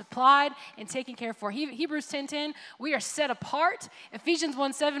are supplied and taken care of for. Hebrews 10:10, we are set apart. Ephesians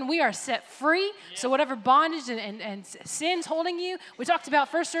 1:7, we are set free. Yeah. So whatever bondage and sins holding you, we talked about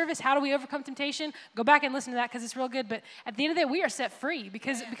first service, how do we overcome temptation? Go back and listen to that because it's real good. But at the end of the day, we are set free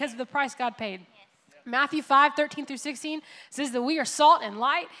because of the price God paid. Matthew 5:13-16 says that we are salt and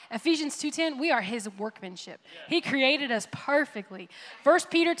light. Ephesians 2:10, we are his workmanship. He created us perfectly. 1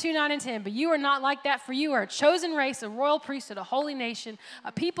 Peter 2:9-10, but you are not like that, for you are a chosen race, a royal priesthood, a holy nation,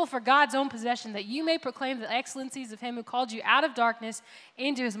 a people for God's own possession, that you may proclaim the excellencies of him who called you out of darkness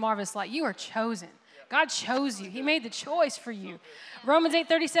into his marvelous light. You are chosen. God chose you. He made the choice for you. Romans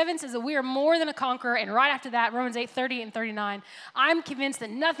 8:37 says that we are more than a conqueror. And right after that, Romans 8:30 and 39, I'm convinced that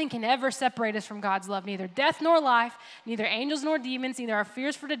nothing can ever separate us from God's love, neither death nor life, neither angels nor demons, neither our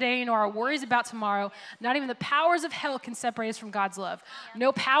fears for today nor our worries about tomorrow. Not even the powers of hell can separate us from God's love.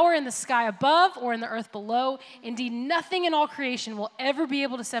 No power in the sky above or in the earth below. Indeed, nothing in all creation will ever be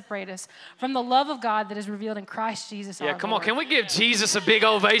able to separate us from the love of God that is revealed in Christ Jesus our Lord. Yeah, come on. Can we give Jesus a big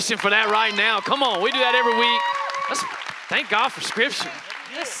ovation for that right now? Come on. We do that every week. Let's thank God for Scripture.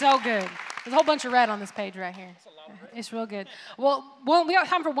 It's so good. There's a whole bunch of red on this page right here. It's real good. Well, we got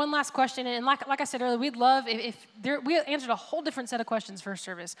time for one last question. And like I said earlier, we'd love we answered a whole different set of questions first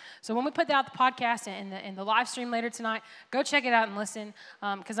service. So when we put out the podcast and the live stream later tonight, go check it out and listen.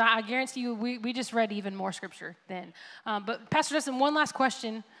 Because I guarantee you, we just read even more Scripture then. But Pastor Justin, one last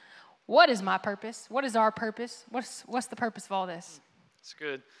question. What is my purpose? What is our purpose? What's the purpose of all this? That's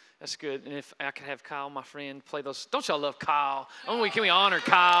good. That's good. And if I could have Kyle, my friend, play those. Don't y'all love Kyle? Can we honor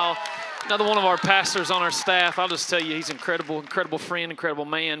Kyle? Another one of our pastors on our staff. I'll just tell you, he's incredible, incredible friend, incredible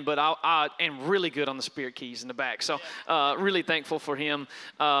man. But I am really good on the spirit keys in the back. So really thankful for him.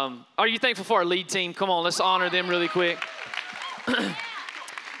 Are you thankful for our lead team? Come on, let's honor them really quick.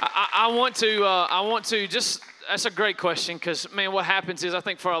 I want to just, that's a great question because, man, what happens is I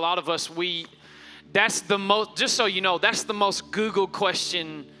think for a lot of us, that's the most, just so you know, that's the most Googled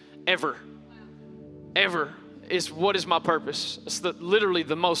question ever is what is my purpose? It's literally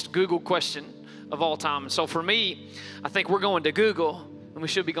the most Googled question of all time. And so for me, I think we're going to Google and we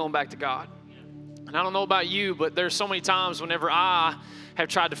should be going back to God. And I don't know about you, but there's so many times whenever I have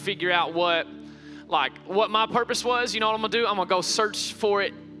tried to figure out what my purpose was, you know what I'm gonna do? I'm gonna go search for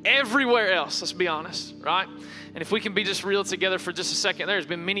it everywhere else, let's be honest, right? And if we can be just real together for just a second, there's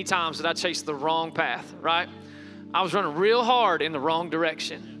been many times that I chased the wrong path, right? I was running real hard in the wrong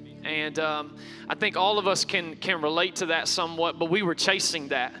direction. And I think all of us can relate to that somewhat, but we were chasing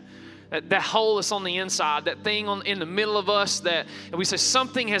that hole that's on the inside, that thing in the middle of us and we say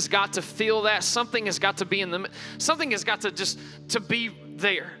something has got to fill that, something has got to be something has got to just to be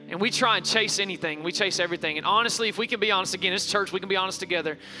there. And we try and chase anything. We chase everything. And honestly, if we can be honest, again, it's church, we can be honest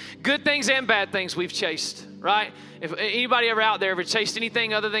together. Good things and bad things we've chased, right? If anybody ever out there ever chased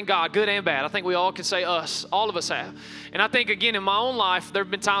anything other than God, good and bad, I think we all can say us. All of us have. And I think, again, in my own life, there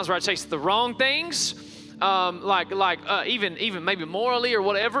have been times where I chased the wrong things, even maybe morally or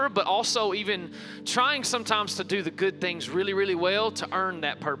whatever, but also even trying sometimes to do the good things really, really well to earn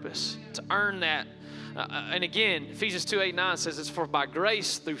that purpose, to earn that. And again, Ephesians 2:8-9 says it's for by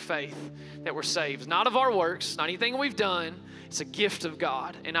grace through faith that we're saved. It's not of our works, not anything we've done. It's a gift of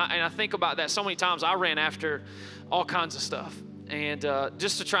God. And I think about that so many times. I ran after all kinds of stuff. And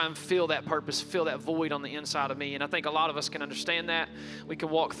just to try and fill that purpose, fill that void on the inside of me. And I think a lot of us can understand that. We can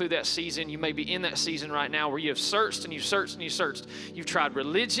walk through that season. You may be in that season right now where you have searched and you've searched and you've searched. You've tried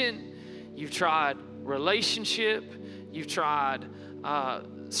religion. You've tried relationship. You've tried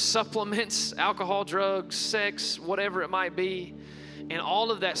supplements, alcohol, drugs, sex, whatever it might be. And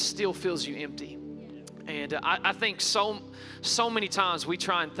all of that still feels you empty. And I think so many times we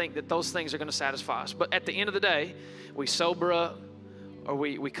try and think that those things are going to satisfy us. But at the end of the day, we sober up or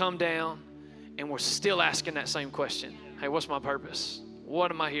we come down and we're still asking that same question. Hey, what's my purpose?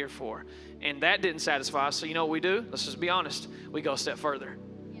 What am I here for? And that didn't satisfy us. So you know what we do? Let's just be honest. We go a step further.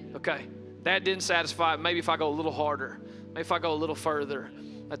 Okay, that didn't satisfy. Maybe if I go a little harder, maybe if I go a little further,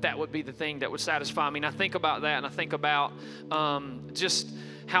 that would be the thing that would satisfy me. And I think about that and I think about just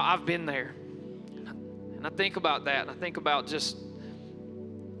how I've been there. And I think about that and I think about just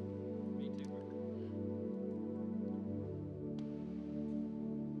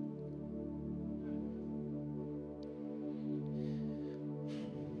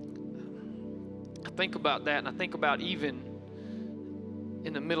think about that, and I think about even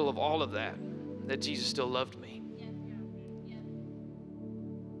in the middle of all of that, that Jesus still loved me.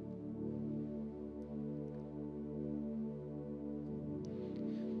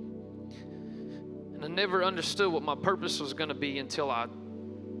 And I never understood what my purpose was going to be until I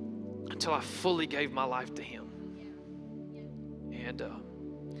fully gave my life to Him. And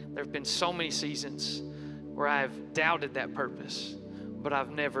there have been so many seasons where I have doubted that purpose, but I've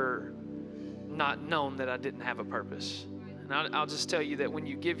never not known that I didn't have a purpose. And I'll just tell you that when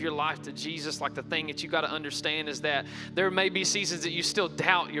you give your life to Jesus, like the thing that you got to understand is that there may be seasons that you still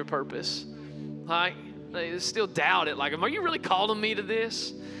doubt your purpose. Like, you still doubt it. Like, are you really calling me to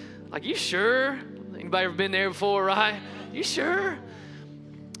this? Like, you sure? Anybody ever been there before, right? You sure?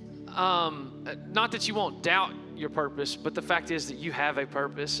 Not that you won't doubt your purpose, but the fact is that you have a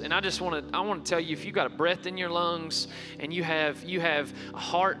purpose. And I want to tell you, if you got a breath in your lungs and you have a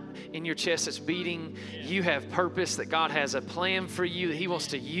heart in your chest that's beating, you have purpose, that God has a plan for you, that He wants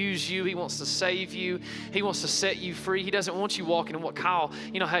to use you, He wants to save you, He wants to set you free. He doesn't want you walking in what Kyle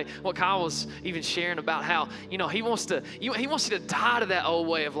was even sharing about how, He wants you to die to that old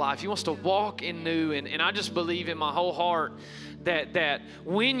way of life. He wants to walk in new. And I just believe in my whole heart that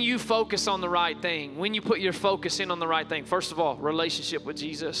when you focus on the right thing, when you put your focus in on the right thing, first of all, relationship with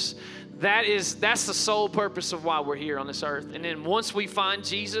Jesus, that's the sole purpose of why we're here on this earth. And then once we find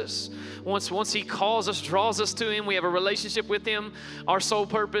Jesus, once He calls us, draws us to Him, we have a relationship with Him, our sole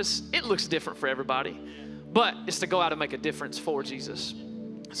purpose, it looks different for everybody, but it's to go out and make a difference for Jesus.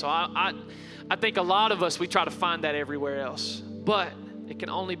 So I think a lot of us, we try to find that everywhere else, but it can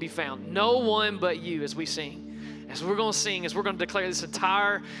only be found. No one but you, as we sing. As we're going to sing, as we're going to declare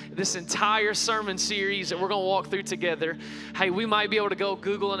this entire sermon series that we're going to walk through together, hey, we might be able to go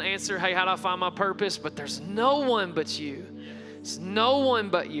Google and answer, hey, how do I find my purpose? But there's no one but you. It's no one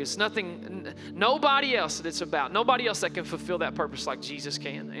but you. It's nobody else that it's about. Nobody else that can fulfill that purpose like Jesus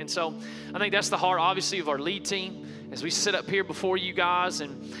can. And so I think that's the heart, obviously, of our lead team as we sit up here before you guys.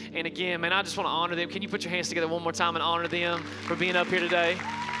 And again, man, I just want to honor them. Can you put your hands together one more time and honor them for being up here today?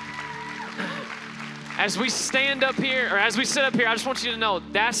 As we stand up here, or as we sit up here, I just want you to know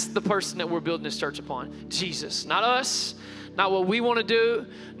that's the person that we're building this church upon. Jesus, not us, not what we want to do,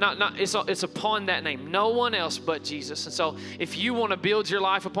 it's upon that name. No one else but Jesus. And so if you want to build your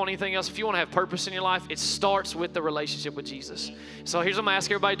life upon anything else, if you want to have purpose in your life, it starts with the relationship with Jesus. So here's what I'm going to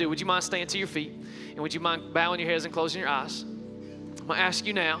ask everybody to do. Would you mind standing to your feet? And would you mind bowing your heads and closing your eyes? I'm going to ask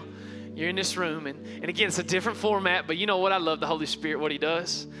you now. You're in this room, and again, it's a different format, but you know what? I love the Holy Spirit, what He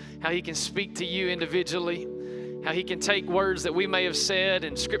does, how He can speak to you individually, how He can take words that we may have said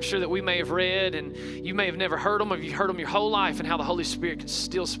and scripture that we may have read, and you may have never heard them, or you've heard them your whole life, and how the Holy Spirit can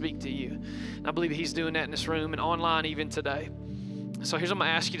still speak to you. And I believe He's doing that in this room and online even today. So here's what I'm going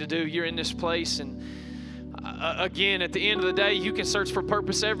to ask you to do. You're in this place, and again, at the end of the day, you can search for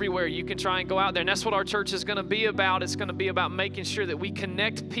purpose everywhere. You can try and go out there. And that's what our church is going to be about. It's going to be about making sure that we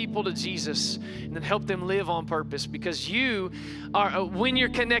connect people to Jesus and then help them live on purpose. Because when you're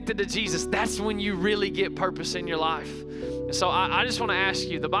connected to Jesus, that's when you really get purpose in your life. And so I just want to ask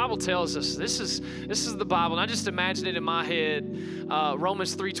you, the Bible tells us, this is the Bible, and I just imagine it in my head.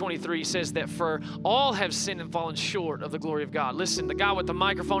 Romans 3:23 says that for all have sinned and fallen short of the glory of God. Listen, the guy with the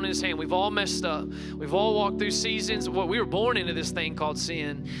microphone in his hand, we've all messed up. We've all walked through seasons. We were born into this thing called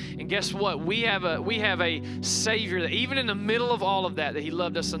sin. And guess what? We have a Savior that even in the middle of all of that He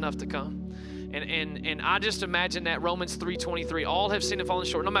loved us enough to come. And I just imagine that Romans 3:23, all have sinned and fallen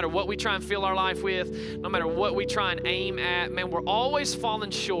short. No matter what we try and fill our life with, no matter what we try and aim at, man, we're always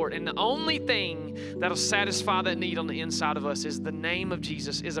falling short. And the only thing that'll satisfy that need on the inside of us is the name of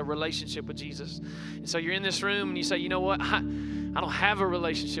Jesus, is a relationship with Jesus. And so you're in this room and you say, you know what? I don't have a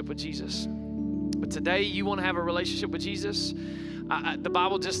relationship with Jesus. But today you want to have a relationship with Jesus. The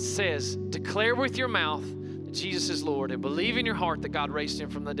Bible just says, declare with your mouth that Jesus is Lord and believe in your heart that God raised Him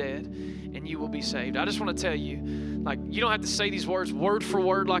from the dead, and you will be saved. I just want to tell you, you don't have to say these words word for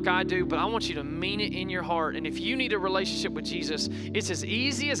word like I do, but I want you to mean it in your heart. And if you need a relationship with Jesus, it's as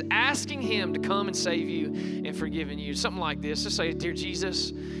easy as asking Him to come and save you and forgiving you. Something like this. Just say, dear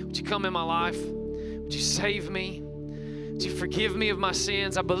Jesus, would you come in my life? Would you save me? Would you forgive me of my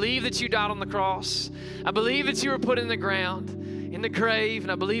sins? I believe that you died on the cross. I believe that you were put in the ground, in the grave,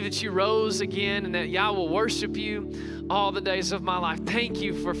 and I believe that you rose again, and that I will worship you all the days of my life. Thank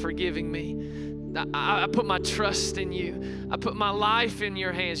you for forgiving me. I put my trust in you. I put my life in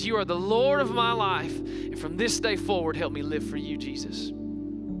your hands. You are the Lord of my life, and from this day forward, help me live for you, Jesus.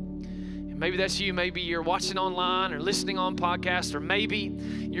 And maybe that's you. Maybe you're watching online or listening on podcast, or maybe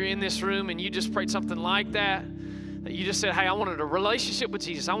you're in this room and you just prayed something like that. that you just said, hey, I wanted a relationship with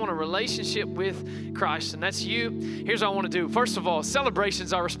Jesus. I want a relationship with Christ, and that's you. Here's what I want to do. First of all,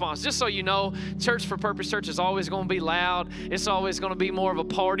 celebration's our response. Just so you know, Church for Purpose Church is always going to be loud. It's always going to be more of a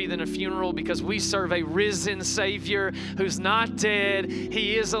party than a funeral because we serve a risen Savior who's not dead.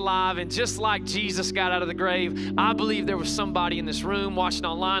 He is alive, and just like Jesus got out of the grave, I believe there was somebody in this room, watching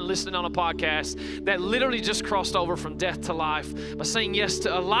online, listening on a podcast, that literally just crossed over from death to life by saying yes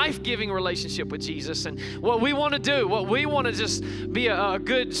to a life-giving relationship with Jesus. And what we want to do, what we want to just be a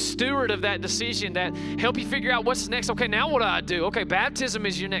good steward of that decision, that help you figure out what's next. Okay, now what do? Okay, baptism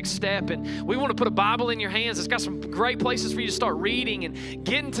is your next step, and we want to put a Bible in your hands. It's got some great places for you to start reading and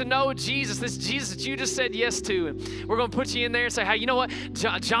getting to know Jesus, this Jesus that you just said yes to. And we're going to put you in there and say, hey, you know what?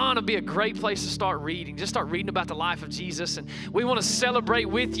 John would be a great place to start reading. Just start reading about the life of Jesus, and we want to celebrate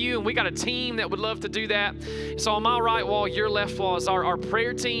with you, and we got a team that would love to do that. So on my right wall, your left wall is our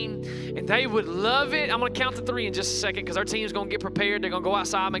prayer team, and they would love it. I'm going to count to 3 in just a second because our team's going to get prepared. They're going to go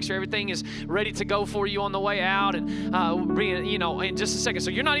outside, make sure everything is ready to go for you on the way out, and in just a second.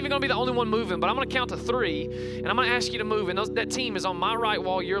 So you're not even going to be the only one moving, but I'm going to count to 3, and I'm going to ask you to move, and that team is on my right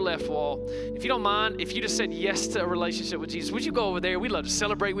wall, your left wall. If you don't mind, if you just said yes to a relationship with Jesus, would you go over there? We'd love to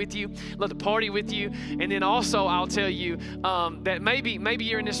celebrate with you, love to party with you, and then also I'll tell you that maybe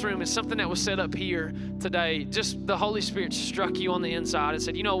you're in this room and something that was set up here today, just the Holy Spirit struck you on the inside and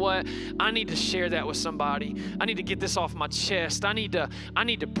said, you know what? I need to share that with somebody. I need to get this off my chest. I need to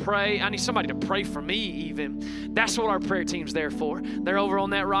pray. I need somebody to pray for me even. That's what our prayer team's there for. They're over on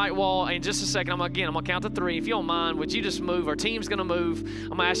that right wall. In just a second, I'm going to count to 3. If you don't mind, would you just move? Our team's going to move. I'm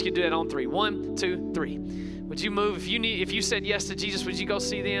going to ask you to do that on 3. 1, 2, 3. Would you move? If you said yes to Jesus, would you go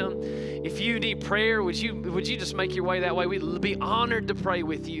see them? If you need prayer, would you just make your way that way? We'd be honored to pray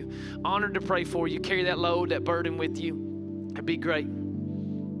with you, honored to pray for you, carry that load, that burden with you. That'd be great.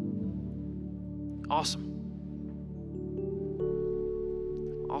 Awesome.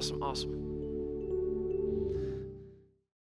 Awesome.